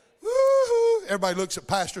 Woo-hoo. Everybody looks at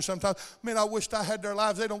pastors sometimes. Man, I wished I had their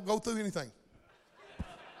lives. They don't go through anything.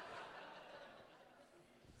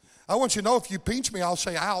 I want you to know if you pinch me, I'll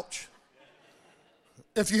say ouch.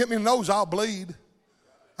 If you hit me in the nose, I'll bleed.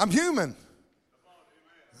 I'm human.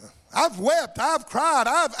 I've wept, I've cried,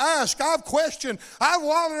 I've asked, I've questioned, I've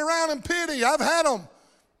wandered around in pity, I've had them.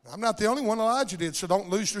 I'm not the only one. Elijah did, so don't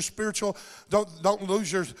lose your don't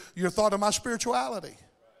lose your thought of my spirituality.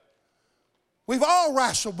 We've all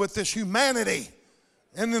wrestled with this humanity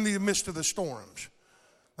and in the midst of the storms.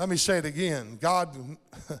 Let me say it again. God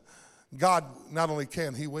not only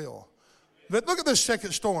can, he will. But look at this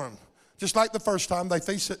second storm. Just like the first time, they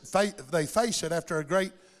face it after a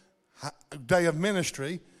great day of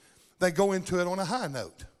ministry. They go into it on a high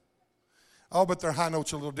note. Oh, but their high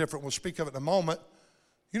note's a little different. We'll speak of it in a moment.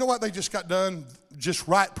 You know what they just got done just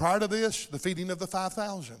right prior to this? The feeding of the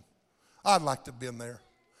 5,000. I'd like to have been there.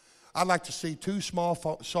 I'd like to see 2 small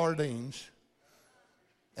sardines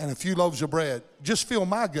and a few loaves of bread just fill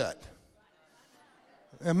my gut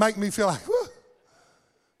and make me feel like, whew,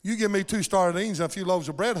 you give me 2 sardines and a few loaves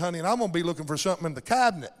of bread, honey, and I'm going to be looking for something in the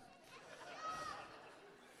cabinet.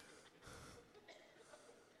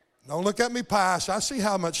 Don't look at me pious. I see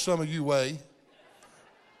how much some of you weigh.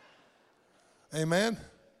 Amen.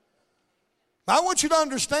 I want you to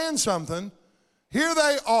understand something. Here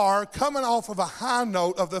they are coming off of a high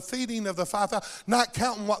note of the feeding of the 5,000, not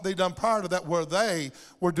counting what they'd done prior to that where they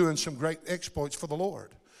were doing some great exploits for the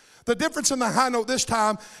Lord. The difference in the high note this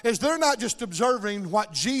time is they're not just observing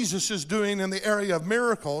what Jesus is doing in the area of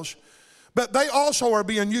miracles, but they also are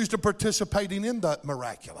being used to participating in the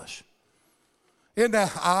miraculous. Isn't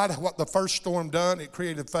that odd what the first storm done? It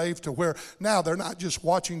created faith to where now they're not just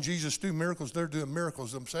watching Jesus do miracles, they're doing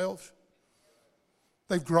miracles themselves.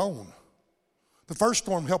 They've grown. The first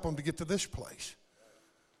storm helped them to get to this place.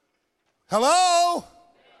 Hello?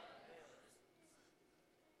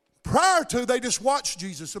 Prior to, they just watched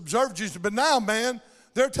Jesus, observed Jesus. But now, man,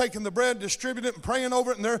 they're taking the bread, distributing it, and praying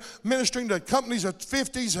over it, and they're ministering to companies of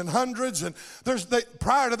 50s and hundreds. And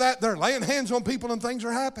prior to that, they're laying hands on people and things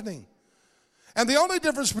are happening. And the only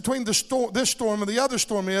difference between this storm and the other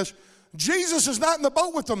storm is Jesus is not in the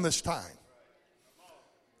boat with them this time.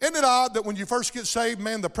 Isn't it odd that when you first get saved,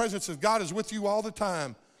 man, the presence of God is with you all the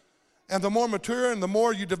time. And the more mature and the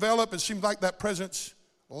more you develop, it seems like that presence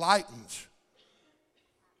lightens.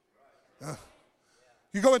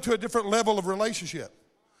 You go into a different level of relationship.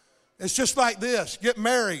 It's just like this. Get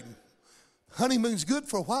married. Honeymoon's good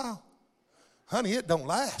for a while. Honey, it don't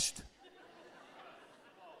last.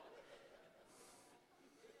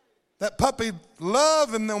 That puppy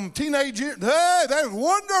love and them teenage years, hey, they're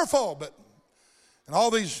wonderful. And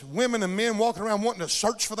all these women and men walking around wanting to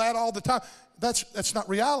search for that all the time, that's not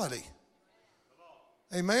reality.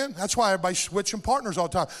 Amen? That's why everybody's switching partners all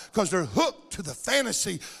the time, because they're hooked to the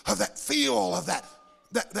fantasy of that feel of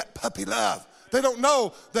that puppy love. They don't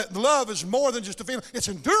know that love is more than just a feeling. It's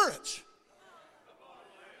endurance.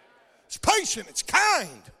 It's patient. It's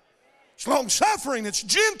kind. It's long-suffering. It's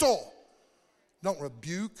gentle. Don't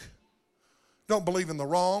rebuke. Don't believe in the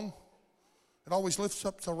wrong. It always lifts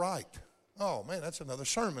up the right. Oh, man, that's another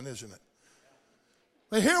sermon, isn't it?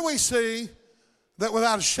 But here we see that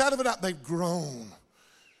without a shadow of a doubt, they've grown.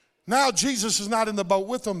 Now Jesus is not in the boat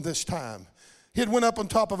with them this time. He had went up on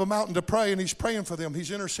top of a mountain to pray, and he's praying for them.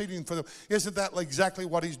 He's interceding for them. Isn't that exactly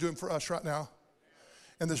what he's doing for us right now?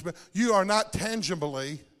 You are not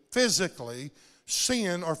tangibly, physically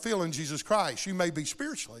seeing or feeling Jesus Christ. You may be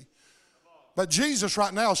spiritually. But Jesus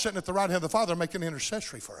right now is sitting at the right hand of the Father making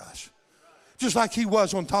intercessory for us. Just like he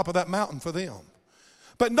was on top of that mountain for them.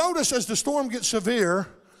 But notice as the storm gets severe,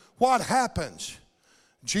 what happens?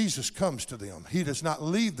 Jesus comes to them. He does not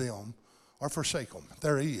leave them or forsake them.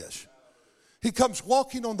 There he is. He comes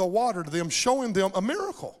walking on the water to them, showing them a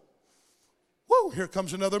miracle. Woo, here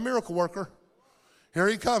comes another miracle worker. Here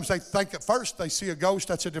he comes. They think at first they see a ghost.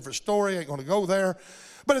 That's a different story. Ain't going to go there.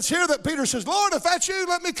 But it's here that Peter says, Lord, if that's you,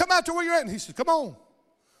 let me come out to where you're at. And he says, come on.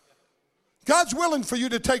 God's willing for you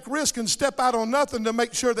to take risk and step out on nothing to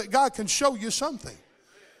make sure that God can show you something.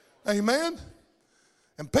 Amen?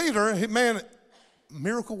 And Peter, man,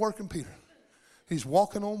 miracle working Peter. He's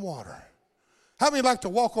walking on water. How many like to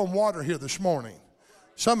walk on water here this morning?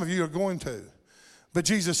 Some of you are going to. But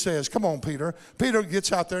Jesus says, come on, Peter. Peter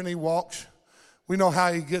gets out there and he walks We know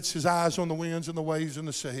how he gets his eyes on the winds and the waves and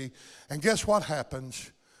the sea. And guess what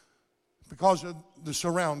happens? Because of the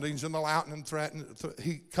surroundings and the louting and threatening,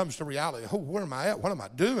 he comes to reality. Oh, where am I at? What am I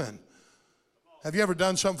doing? Have you ever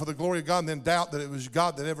done something for the glory of God and then doubt that it was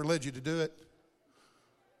God that ever led you to do it?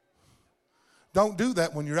 Don't do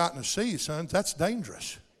that when you're out in the sea, son. That's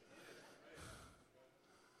dangerous.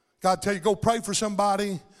 God tell you, go pray for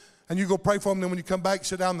somebody, and you go pray for them, and then when you come back,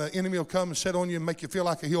 sit down, the enemy will come and sit on you and make you feel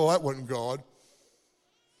like a hill. That wasn't God.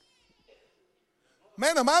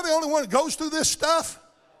 Man, am I the only one that goes through this stuff?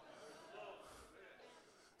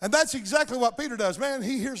 And that's exactly what Peter does. Man,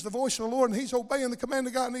 he hears the voice of the Lord, and he's obeying the command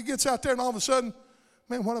of God, and he gets out there, and all of a sudden,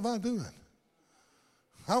 man, what am I doing?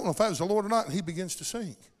 I don't know if that was the Lord or not, and he begins to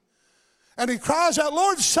sink. And he cries out,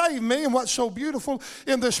 Lord, save me. And what's so beautiful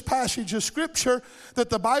in this passage of Scripture, that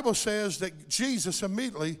the Bible says that Jesus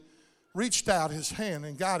immediately reached out his hand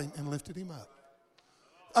and got him and lifted him up.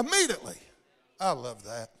 Immediately. I love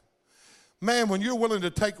that. Man, when you're willing to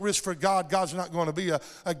take risks for God, God's not going to be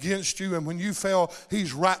against you. And when you fail,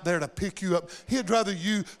 he's right there to pick you up. He'd rather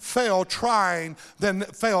you fail trying than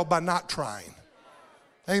fail by not trying.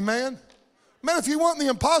 Amen? Man, if you want the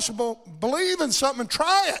impossible, believe in something and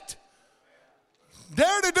try it.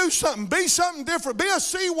 Dare to do something. Be something different. Be a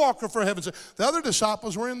sea walker, for heaven's sake. The other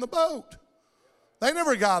disciples were in the boat. They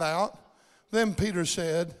never got out. Then Peter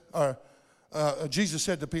said, or Jesus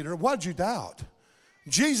said to Peter, why did you doubt?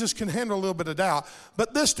 Jesus can handle a little bit of doubt.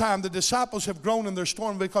 But this time the disciples have grown in their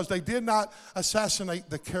storm because they did not assassinate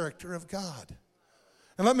the character of God.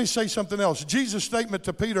 And let me say something else. Jesus' statement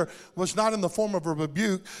to Peter was not in the form of a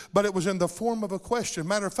rebuke, but it was in the form of a question.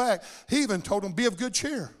 Matter of fact, he even told him, be of good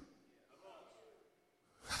cheer.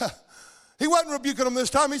 He wasn't rebuking them this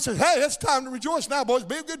time. He said, hey, it's time to rejoice now, boys.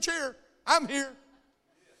 Be of good cheer. I'm here.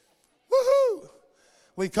 Woohoo.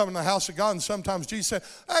 We come in the house of God, and sometimes Jesus said,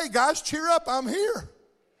 hey, guys, cheer up. I'm here.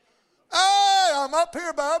 Hey, I'm up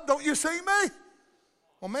here, bub. Don't you see me?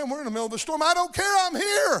 Well, man, we're in the middle of a storm. I don't care. I'm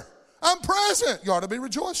here. I'm present. You ought to be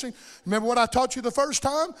rejoicing. Remember what I taught you the first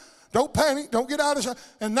time? Don't panic. Don't get out of sight.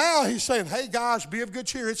 And now he's saying, hey, guys, be of good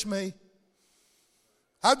cheer. It's me.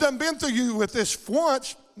 I've done been through you with this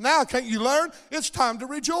once. Now can't you learn? It's time to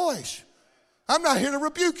rejoice. I'm not here to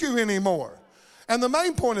rebuke you anymore. And the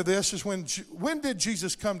main point of this is when did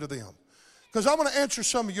Jesus come to them? Because I want to answer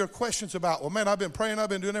some of your questions about, well, man, I've been praying, I've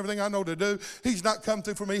been doing everything I know to do. He's not come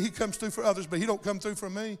through for me. He comes through for others, but he don't come through for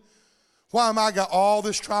me. Why am I got all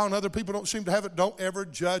this trial and other people don't seem to have it? Don't ever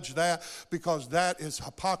judge that, because that is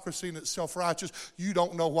hypocrisy and it's self-righteous. You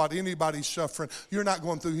don't know what anybody's suffering. You're not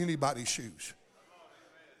going through anybody's shoes.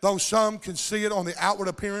 Though some can see it on the outward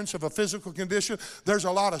appearance of a physical condition, there's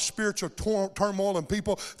a lot of spiritual turmoil in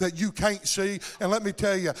people that you can't see. And let me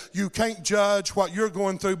tell you, you can't judge what you're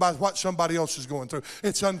going through by what somebody else is going through.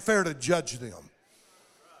 It's unfair to judge them.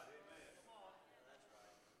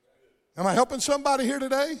 Am I helping somebody here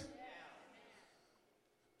today?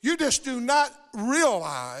 You just do not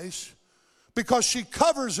realize, because she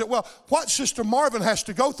covers it well, what Sister Marvin has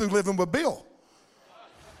to go through living with Bill.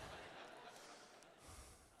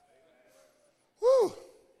 Woo.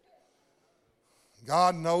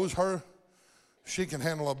 God knows her. She can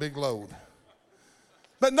handle a big load.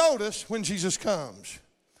 But notice when Jesus comes,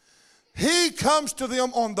 he comes to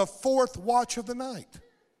them on the fourth watch of the night.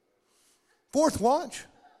 Fourth watch?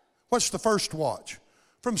 What's the first watch?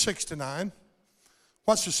 From 6 to 9.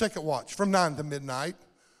 What's the second watch? From 9 to midnight.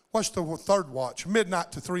 What's the third watch?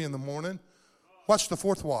 Midnight to 3 in the morning. What's the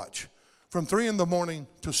fourth watch? From 3 in the morning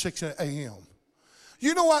to 6 a.m.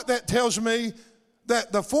 You know what that tells me?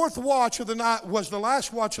 That the fourth watch of the night was the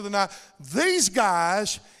last watch of the night. These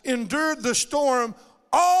guys endured the storm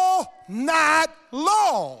all night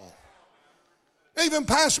long, even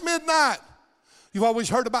past midnight. You've always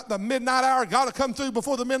heard about the midnight hour. God will come through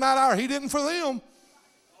before the midnight hour. He didn't for them.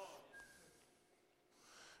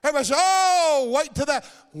 Everybody says, oh, wait till that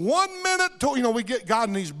 1 minute. We get God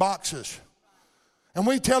in these boxes. And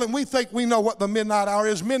we tell him we think we know what the midnight hour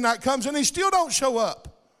is. Midnight comes and he still don't show up.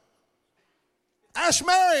 Ask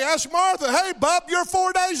Mary, ask Martha, hey, bub, you're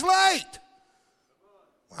 4 days late.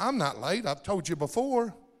 Well, I'm not late. I've told you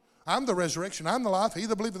before. I'm the resurrection. I'm the life. He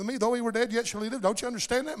that believeth in me, though he were dead, yet shall he live. Don't you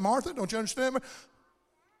understand that, Martha? Don't you understand that?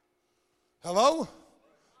 Hello?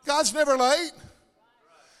 God's never late.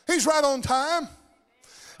 He's right on time.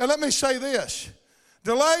 And let me say this.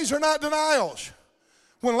 Delays are not denials.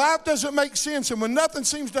 When life doesn't make sense and when nothing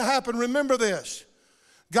seems to happen, remember this.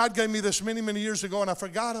 God gave me this many, many years ago, and I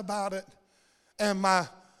forgot about it. And my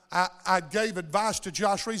I gave advice to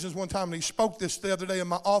Josh Reasons one time, and he spoke this the other day in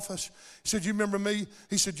my office. He said, you remember me?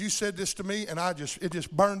 He said, you said this to me, and it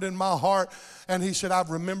just burned in my heart. And he said, I've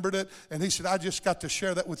remembered it. And he said, I just got to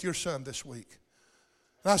share that with your son this week.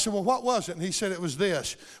 And I said, well, what was it? And he said, it was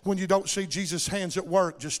this. When you don't see Jesus' hands at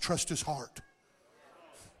work, just trust his heart.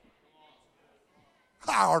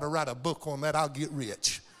 I ought to write a book on that. I'll get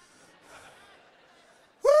rich.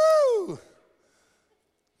 Woo!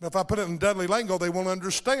 But if I put it in Dudley lingo, they won't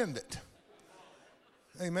understand it.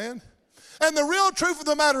 Amen. And the real truth of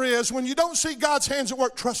the matter is, when you don't see God's hands at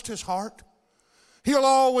work, trust his heart. He'll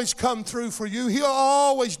always come through for you. He'll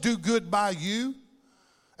always do good by you.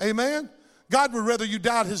 Amen. God would rather you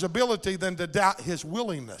doubt his ability than to doubt his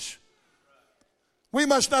willingness. We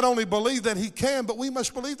must not only believe that he can, but we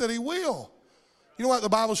must believe that he will. You know what the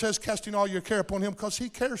Bible says? Casting all your care upon him because he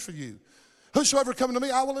cares for you. Whosoever come to me,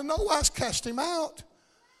 I will in no wise cast him out.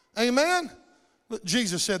 Amen? Look,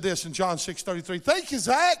 Jesus said this in John 6:33. Thank you,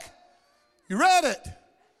 Zach. You read it.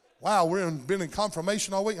 Wow, we've been in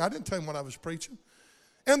confirmation all week. I didn't tell him what I was preaching.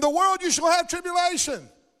 In the world you shall have tribulation.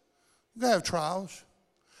 You're going to have trials.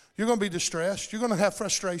 You're going to be distressed. You're going to have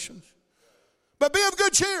frustrations. But be of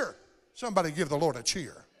good cheer. Somebody give the Lord a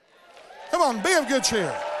cheer. Come on, be of good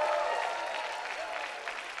cheer.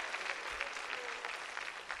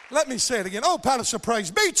 Let me say it again. Oh, palace of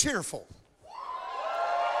praise, be cheerful.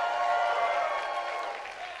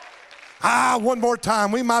 One more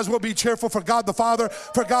time. We might as well be cheerful for God the Father,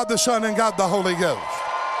 for God the Son, and God the Holy Ghost.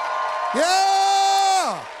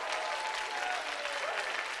 Yeah!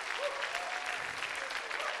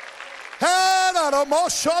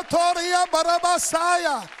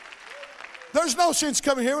 There's no sense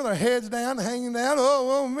coming here with our heads down, hanging down.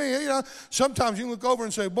 Oh, me. You know, sometimes you can look over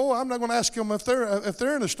and say, boy, I'm not going to ask them if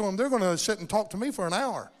they're in a storm. They're going to sit and talk to me for an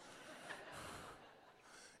hour.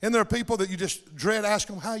 And there are people that you just dread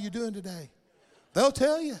asking them, how are you doing today? They'll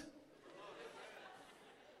tell you.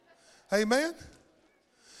 Amen?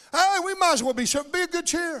 Hey, we might as well be a good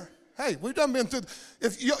cheer. Hey, we've been through,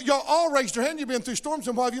 if y'all all raised your hand, you've been through storms,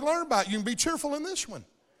 and what have you learned about it? You can be cheerful in this one.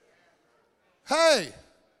 Hey,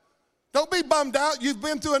 don't be bummed out. You've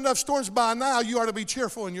been through enough storms by now. You ought to be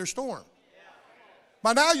cheerful in your storm.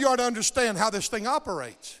 By now you ought to understand how this thing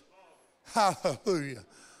operates. Hallelujah.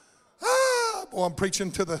 Boy, I'm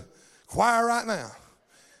preaching to the choir right now.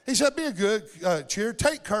 He said, be a good cheer.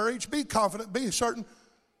 Take courage. Be confident. Be certain.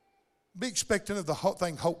 Be expectant of the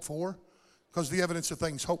thing hoped for, because the evidence of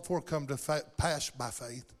things hoped for come to pass by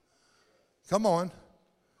faith. Come on.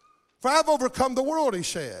 For I've overcome the world, he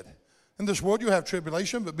said. In this world you have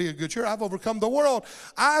tribulation, but be of good cheer. I've overcome the world.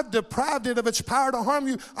 I've deprived it of its power to harm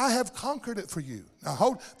you. I have conquered it for you.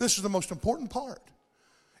 Now, this is the most important part.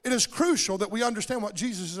 It is crucial that we understand what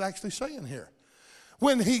Jesus is actually saying here.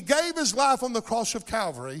 When he gave his life on the cross of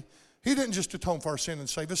Calvary, he didn't just atone for our sin and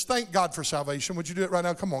save us. Thank God for salvation. Would you do it right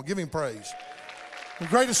now? Come on, give him praise. The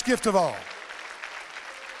greatest gift of all.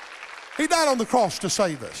 He died on the cross to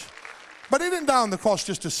save us. But he didn't die on the cross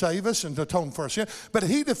just to save us and to atone for our sin. But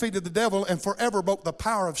he defeated the devil and forever broke the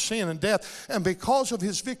power of sin and death. And because of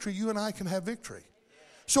his victory, you and I can have victory.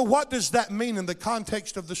 So what does that mean in the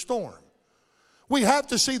context of the storm? We have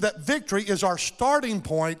to see that victory is our starting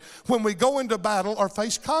point when we go into battle or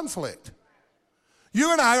face conflict.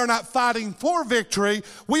 You and I are not fighting for victory.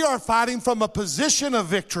 We are fighting from a position of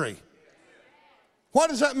victory. What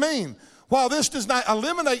does that mean? While this does not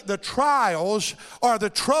eliminate the trials or the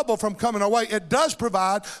trouble from coming our way, it does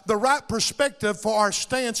provide the right perspective for our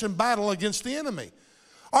stance in battle against the enemy.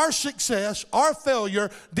 Our success, our failure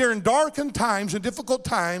during darkened times and difficult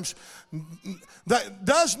times, that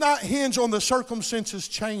does not hinge on the circumstances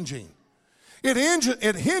changing. It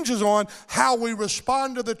hinges on how we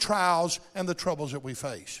respond to the trials and the troubles that we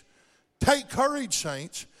face. Take courage,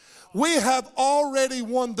 saints. We have already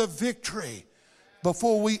won the victory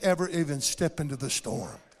before we ever even step into the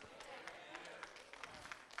storm.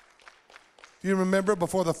 You remember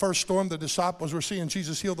before the first storm, the disciples were seeing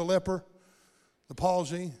Jesus heal the leper, the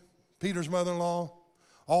palsy, Peter's mother-in-law,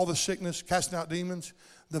 all the sickness, casting out demons.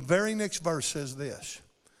 The very next verse says this,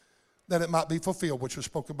 that it might be fulfilled, which was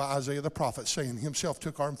spoken by Isaiah the prophet, saying, himself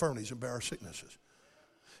took our infirmities and bare our sicknesses.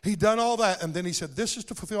 He'd done all that, and then he said, this is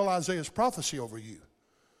to fulfill Isaiah's prophecy over you.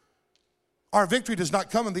 Our victory does not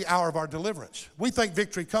come in the hour of our deliverance. We think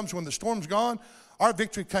victory comes when the storm's gone. Our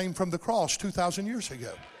victory came from the cross 2,000 years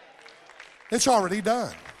ago. It's already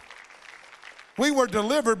done. We were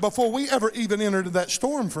delivered before we ever even entered that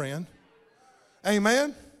storm, friend.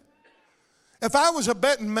 Amen? If I was a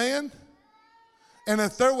betting man, and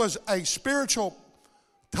if there was a spiritual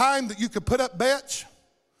time that you could put up bets,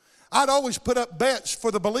 I'd always put up bets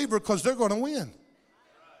for the believer because they're going to win.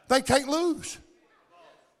 They can't lose.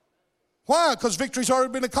 Why? Because victory's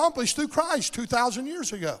already been accomplished through Christ 2,000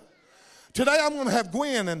 years ago. Today I'm going to have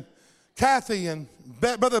Gwen and Kathy and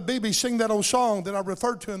Brother Beebe sing that old song that I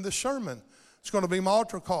referred to in this sermon. It's going to be my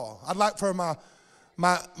altar call. I'd like for my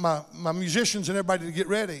musicians and everybody to get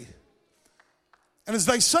ready. And as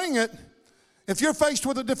they sing it, if you're faced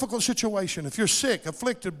with a difficult situation, if you're sick,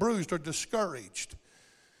 afflicted, bruised, or discouraged,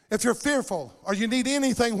 if you're fearful or you need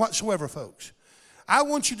anything whatsoever, folks, I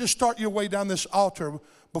want you to start your way down this altar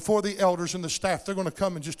before the elders and the staff. They're going to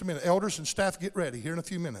come in just a minute. Elders and staff, get ready here in a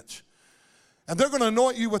few minutes. And they're going to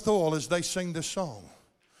anoint you with oil as they sing this song.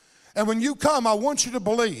 And when you come, I want you to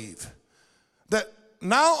believe that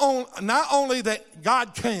not only that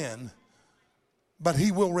God can, but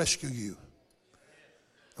He will rescue you.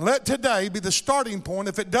 Let today be the starting point.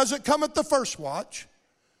 If it doesn't come at the first watch,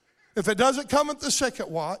 if it doesn't come at the second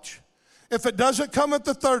watch, if it doesn't come at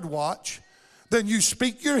the third watch, then you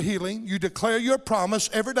speak your healing, you declare your promise.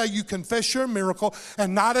 Every day you confess your miracle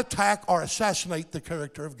and not attack or assassinate the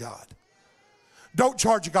character of God. Don't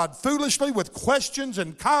charge God foolishly with questions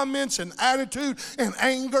and comments and attitude and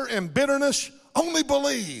anger and bitterness. Only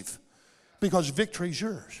believe, because victory is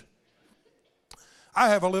yours. I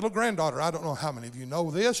have a little granddaughter. I don't know how many of you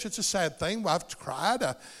know this. It's a sad thing. I've cried.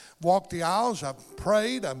 I walked the aisles. I've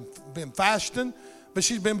prayed. I've been fasting. But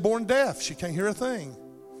she's been born deaf. She can't hear a thing.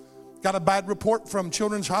 Got a bad report from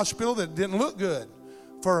Children's Hospital that didn't look good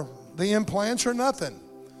for the implants or nothing.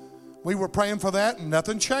 We were praying for that and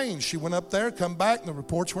nothing changed. She went up there, come back, and the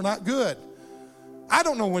reports were not good. I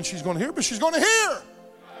don't know when she's going to hear, but she's going to hear.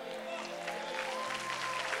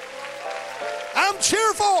 I'm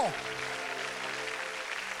cheerful.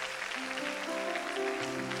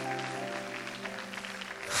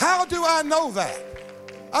 How do I know that?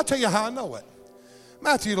 I'll tell you how I know it.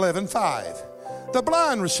 Matthew 11:5. The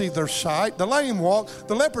blind receive their sight, the lame walk,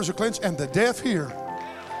 the lepers are cleansed, and the deaf hear.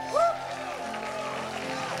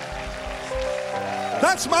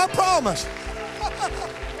 That's my promise.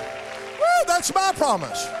 That's my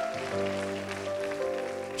promise.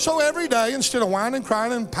 So every day, instead of whining,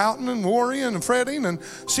 crying, and pouting, and worrying, and fretting, and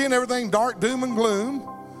seeing everything dark, doom, and gloom,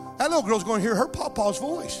 that little girl's going to hear her papa's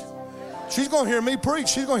voice. She's going to hear me preach.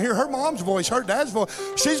 She's going to hear her mom's voice, her dad's voice.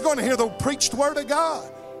 She's going to hear the preached word of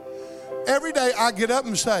God. Every day I get up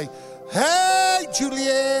and say, hey,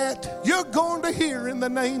 Juliet, you're going to hear in the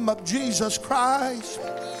name of Jesus Christ.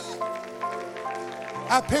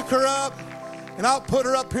 I pick her up and I'll put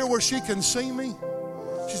her up here where she can see me.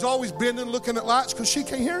 She's always bending, looking at lights because she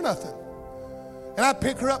can't hear nothing. And I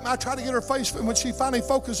pick her up and I try to get her face. And when she finally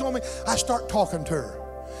focuses on me, I start talking to her.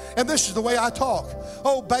 And this is the way I talk.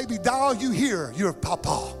 Oh, baby doll, you hear your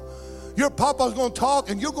papa. Your papa's going to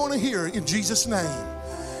talk and you're going to hear in Jesus' name.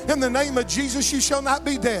 In the name of Jesus, you shall not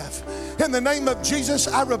be deaf. In the name of Jesus,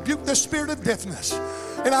 I rebuke the spirit of deafness.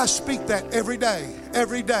 And I speak that every day,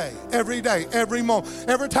 every day, every day, every moment.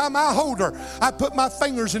 Every time I hold her, I put my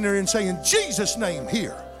fingers in there and say, in Jesus' name,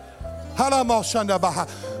 here.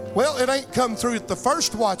 Well, it ain't come through at the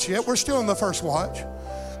first watch yet. We're still in the first watch.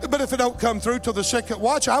 But if it don't come through till the second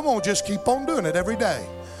watch, I won't just keep on doing it every day.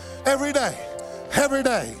 Every day. Every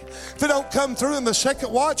day. If it don't come through in the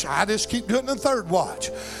second watch, I just keep doing it in the third watch.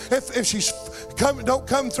 If she's don't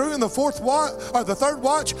come through in the fourth watch or the third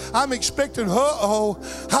watch, I'm expecting,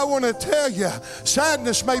 I want to tell you,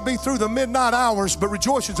 sadness may be through the midnight hours, but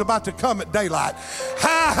rejoicing's about to come at daylight.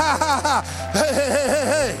 Ha, ha, ha, ha. Hey, hey, hey,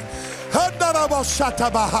 hey.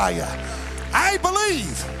 I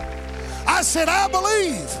believe. I said, I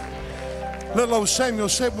believe. Little old Samuel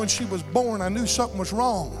said when she was born, I knew something was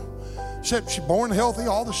wrong. Said she born healthy,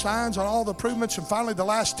 all the signs and all the improvements, and finally the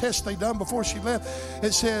last test they done before she left,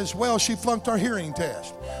 it says, well, she flunked our hearing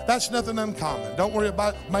test. That's nothing uncommon. Don't worry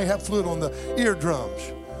about it. May have fluid on the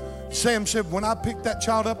eardrums. Sam said, when I picked that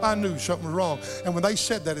child up, I knew something was wrong. And when they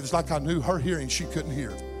said that, it was like I knew her hearing, she couldn't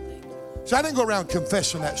hear. So I didn't go around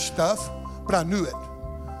confessing that stuff, but I knew it.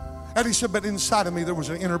 And he said, but inside of me, there was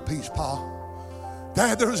an inner peace, Pa.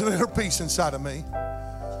 Dad, there was an inner peace inside of me.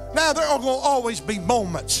 Now, there are going to always be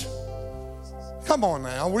moments. Come on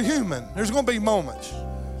now, we're human. There's going to be moments.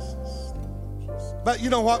 But you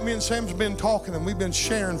know what? Me and Sam's been talking and we've been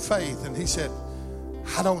sharing faith. And he said,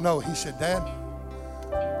 I don't know. He said, Dad,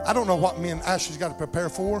 I don't know what me and Ashley's got to prepare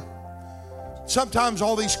for. Sometimes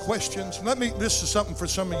all these questions, this is something for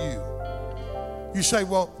some of you. You say,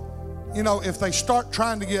 well, you know, if they start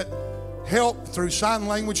trying to get help through sign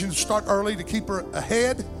language and start early to keep her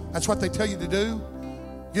ahead, that's what they tell you to do.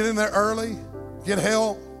 Get in there early, get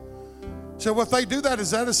help. So if they do that, is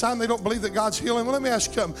that a sign they don't believe that God's healing? Well, let me ask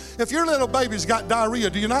you something. If your little baby's got diarrhea,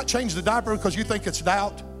 do you not change the diaper because you think it's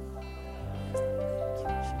doubt?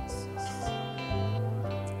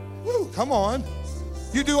 Come on.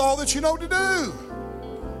 You do all that you know to do.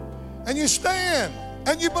 And you stand,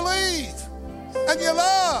 and you believe, and you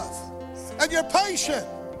love, and you're patient,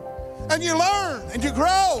 and you learn, and you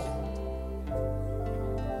grow.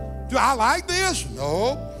 Do I like this?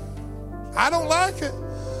 No, I don't like it.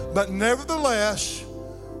 But nevertheless,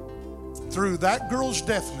 through that girl's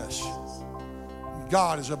deafness,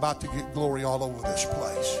 God is about to get glory all over this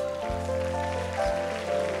place.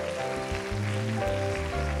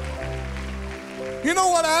 You know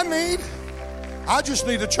what I need? I just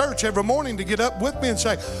need a church every morning to get up with me and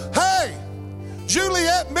say, hey,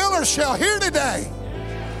 Juliet Miller shall hear today.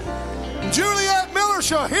 Juliet Miller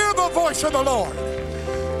shall hear the voice of the Lord.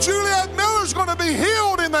 Juliet Miller's going to be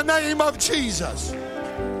healed in the name of Jesus.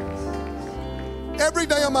 Every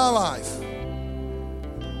day of my life,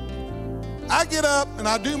 I get up and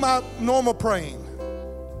I do my normal praying.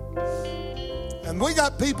 And we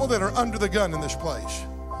got people that are under the gun in this place.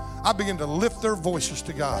 I begin to lift their voices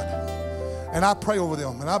to God. And I pray over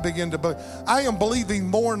them. And I begin to believe. I am believing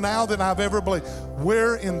more now than I've ever believed.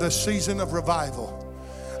 We're in the season of revival.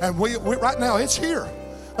 And we right now, it's here.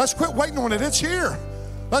 Let's quit waiting on it. It's here.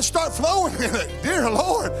 Let's start flowing in it. Dear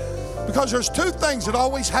Lord. Because there's two things that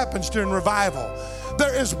always happens during revival.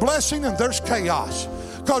 There is blessing and there's chaos.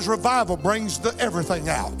 Because revival brings everything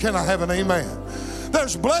out. Can I have an amen?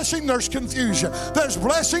 There's blessing, there's confusion. There's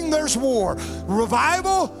blessing, there's war.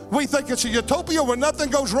 Revival, we think it's a utopia where nothing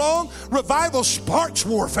goes wrong. Revival sparks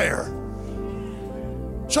warfare.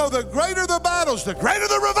 So the greater the battles, the greater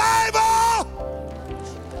the revival.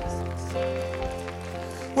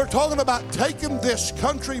 We're talking about taking this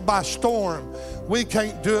country by storm. We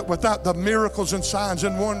can't do it without the miracles and signs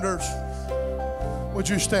and wonders. Would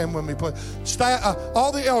you stand with me, please?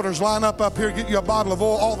 All the elders line up here, get you a bottle of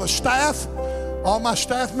oil. All the staff, all my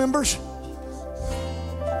staff members.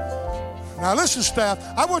 Now listen, staff,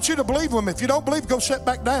 I want you to believe with me. If you don't believe, go sit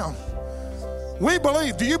back down. We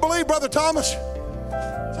believe. Do you believe, Brother Thomas?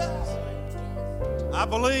 I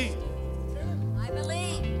believe. I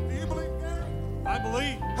believe. Do you believe? I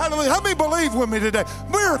believe. Hallelujah. How many believe with me today?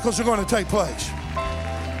 Miracles are going to take place.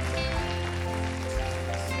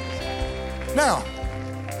 Now,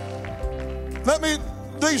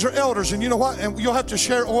 these are elders, and you know what? And you'll have to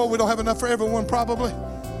share oil. We don't have enough for everyone probably.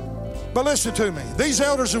 But listen to me. These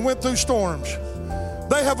elders have went through storms.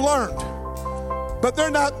 They have learned. But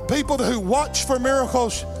they're not people who watch for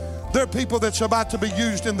miracles. They're people that's about to be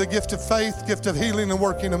used in the gift of faith, gift of healing, and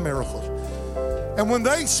working of miracles. And when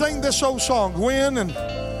they sing this old song, Gwen and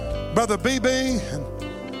Brother BB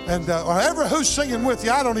and whoever who's singing with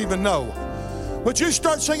you, I don't even know. But you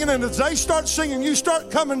start singing, and as they start singing, you start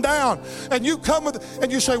coming down, and you come with,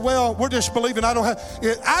 and you say, well, we're just believing. I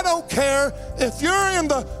don't care if you're in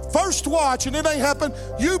the first watch and it ain't happened.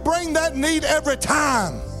 You bring that need every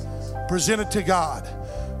time. Present it to God,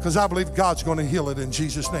 because I believe God's going to heal it in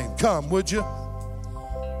Jesus' name. Come, would you?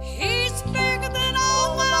 He's bigger than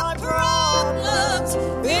all my problems,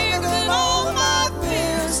 bigger than all my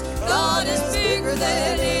fears. God is bigger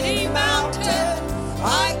than any mountain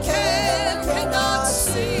I cannot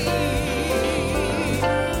see.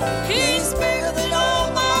 He's bigger than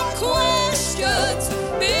all my questions,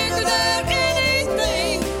 bigger than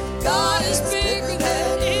anything. God is bigger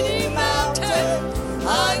than any mountain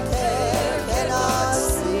I cannot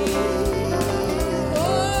see.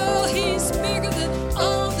 Oh, he's bigger.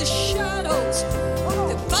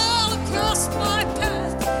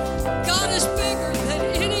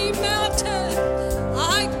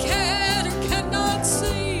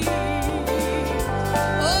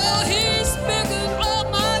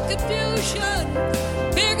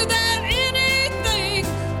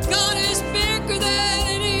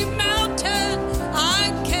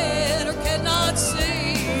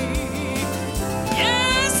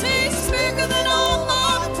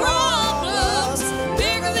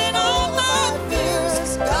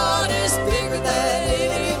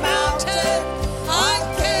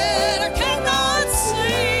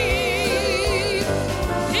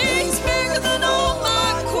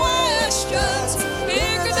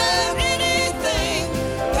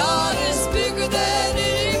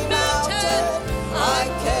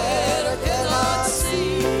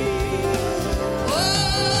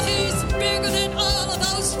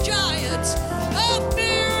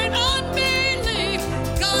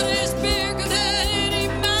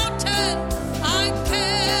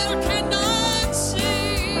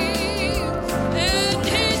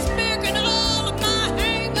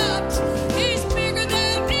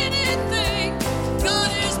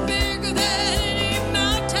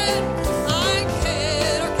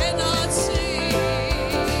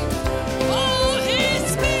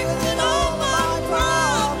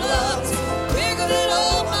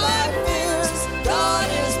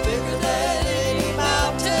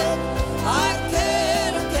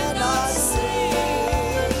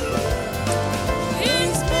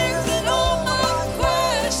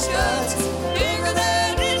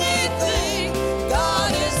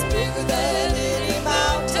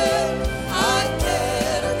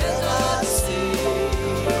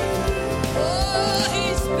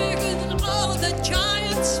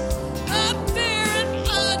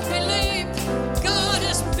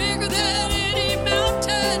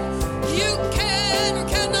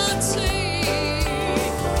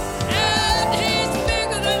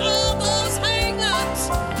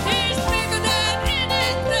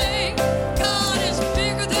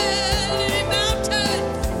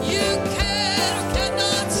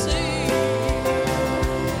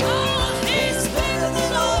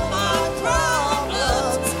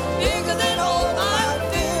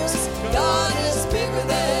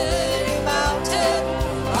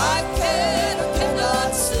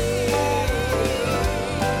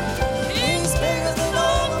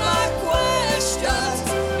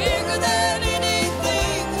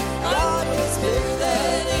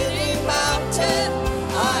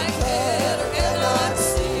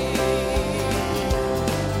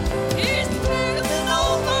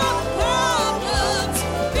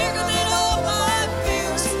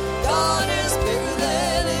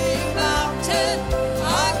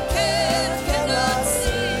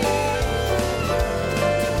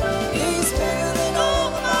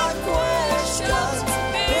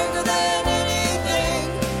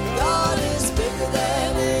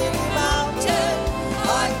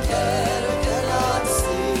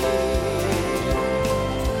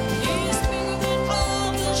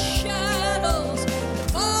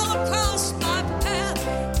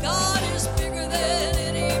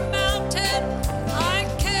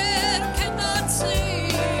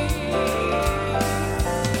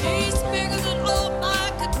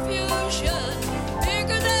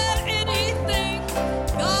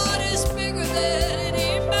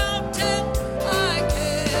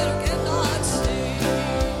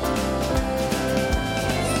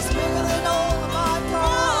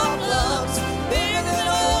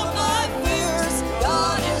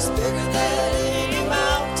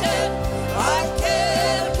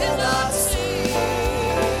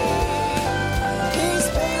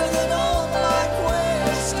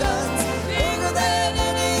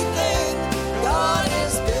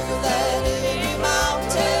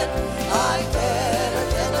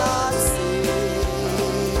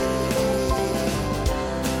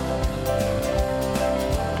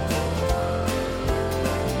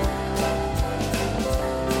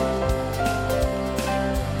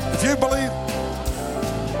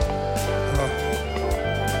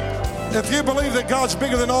 If you believe that God's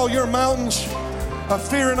bigger than all your mountains of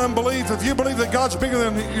fear and unbelief, if you believe that God's bigger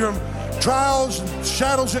than your trials and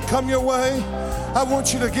shadows that come your way, I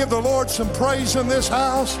want you to give the Lord some praise in this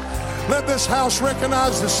house. Let this house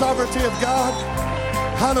recognize the sovereignty of God.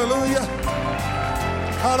 Hallelujah.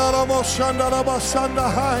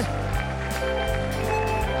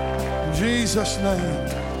 In Jesus' name.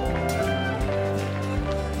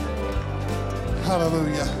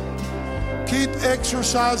 Hallelujah. Keep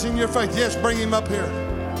exercising your faith. Yes, bring him up here.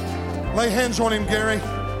 Lay hands on him, Gary.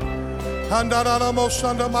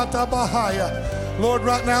 Lord,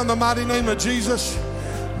 right now in the mighty name of Jesus,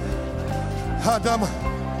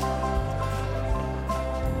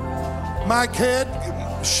 Mike Head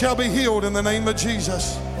shall be healed in the name of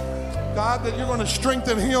Jesus. God, that you're going to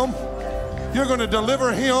strengthen him. You're going to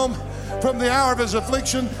deliver him from the hour of his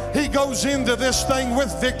affliction. He goes into this thing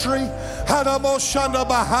with victory.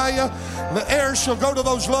 The air shall go to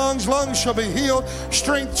those lungs. Lungs shall be healed.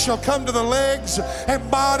 Strength shall come to the legs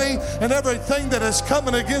and body and everything that is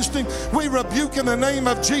coming against him. We rebuke in the name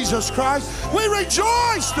of Jesus Christ. We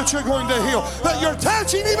rejoice that you're going to heal, that you're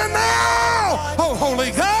touching even now. Oh,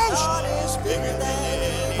 Holy Ghost,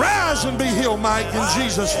 rise and be healed, Mike, in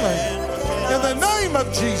Jesus' name. In the name of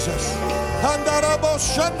Jesus.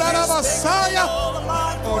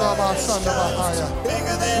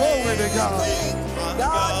 Glory to God.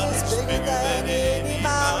 God is bigger than any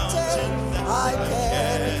mountain I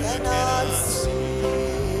cannot see.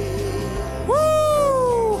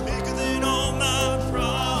 Woo! Bigger than all my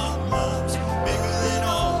problems, bigger than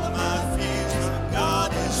all of my fears.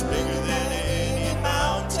 God is bigger than any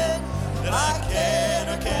mountain that I can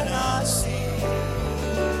or cannot see.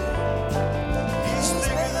 He's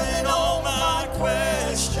bigger than all my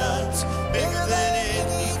questions, bigger than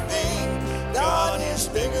anything. God is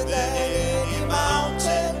bigger than any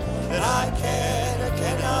mountain that I can or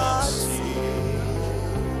cannot see.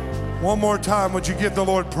 One more time, would you give the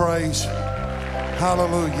Lord praise?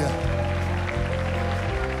 Hallelujah.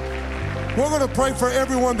 We're going to pray for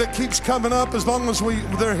everyone that keeps coming up as long as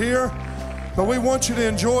they're here. But we want you to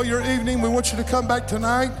enjoy your evening. We want you to come back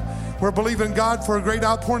tonight. We're believing God for a great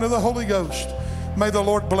outpouring of the Holy Ghost. May the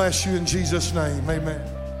Lord bless you in Jesus' name. Amen.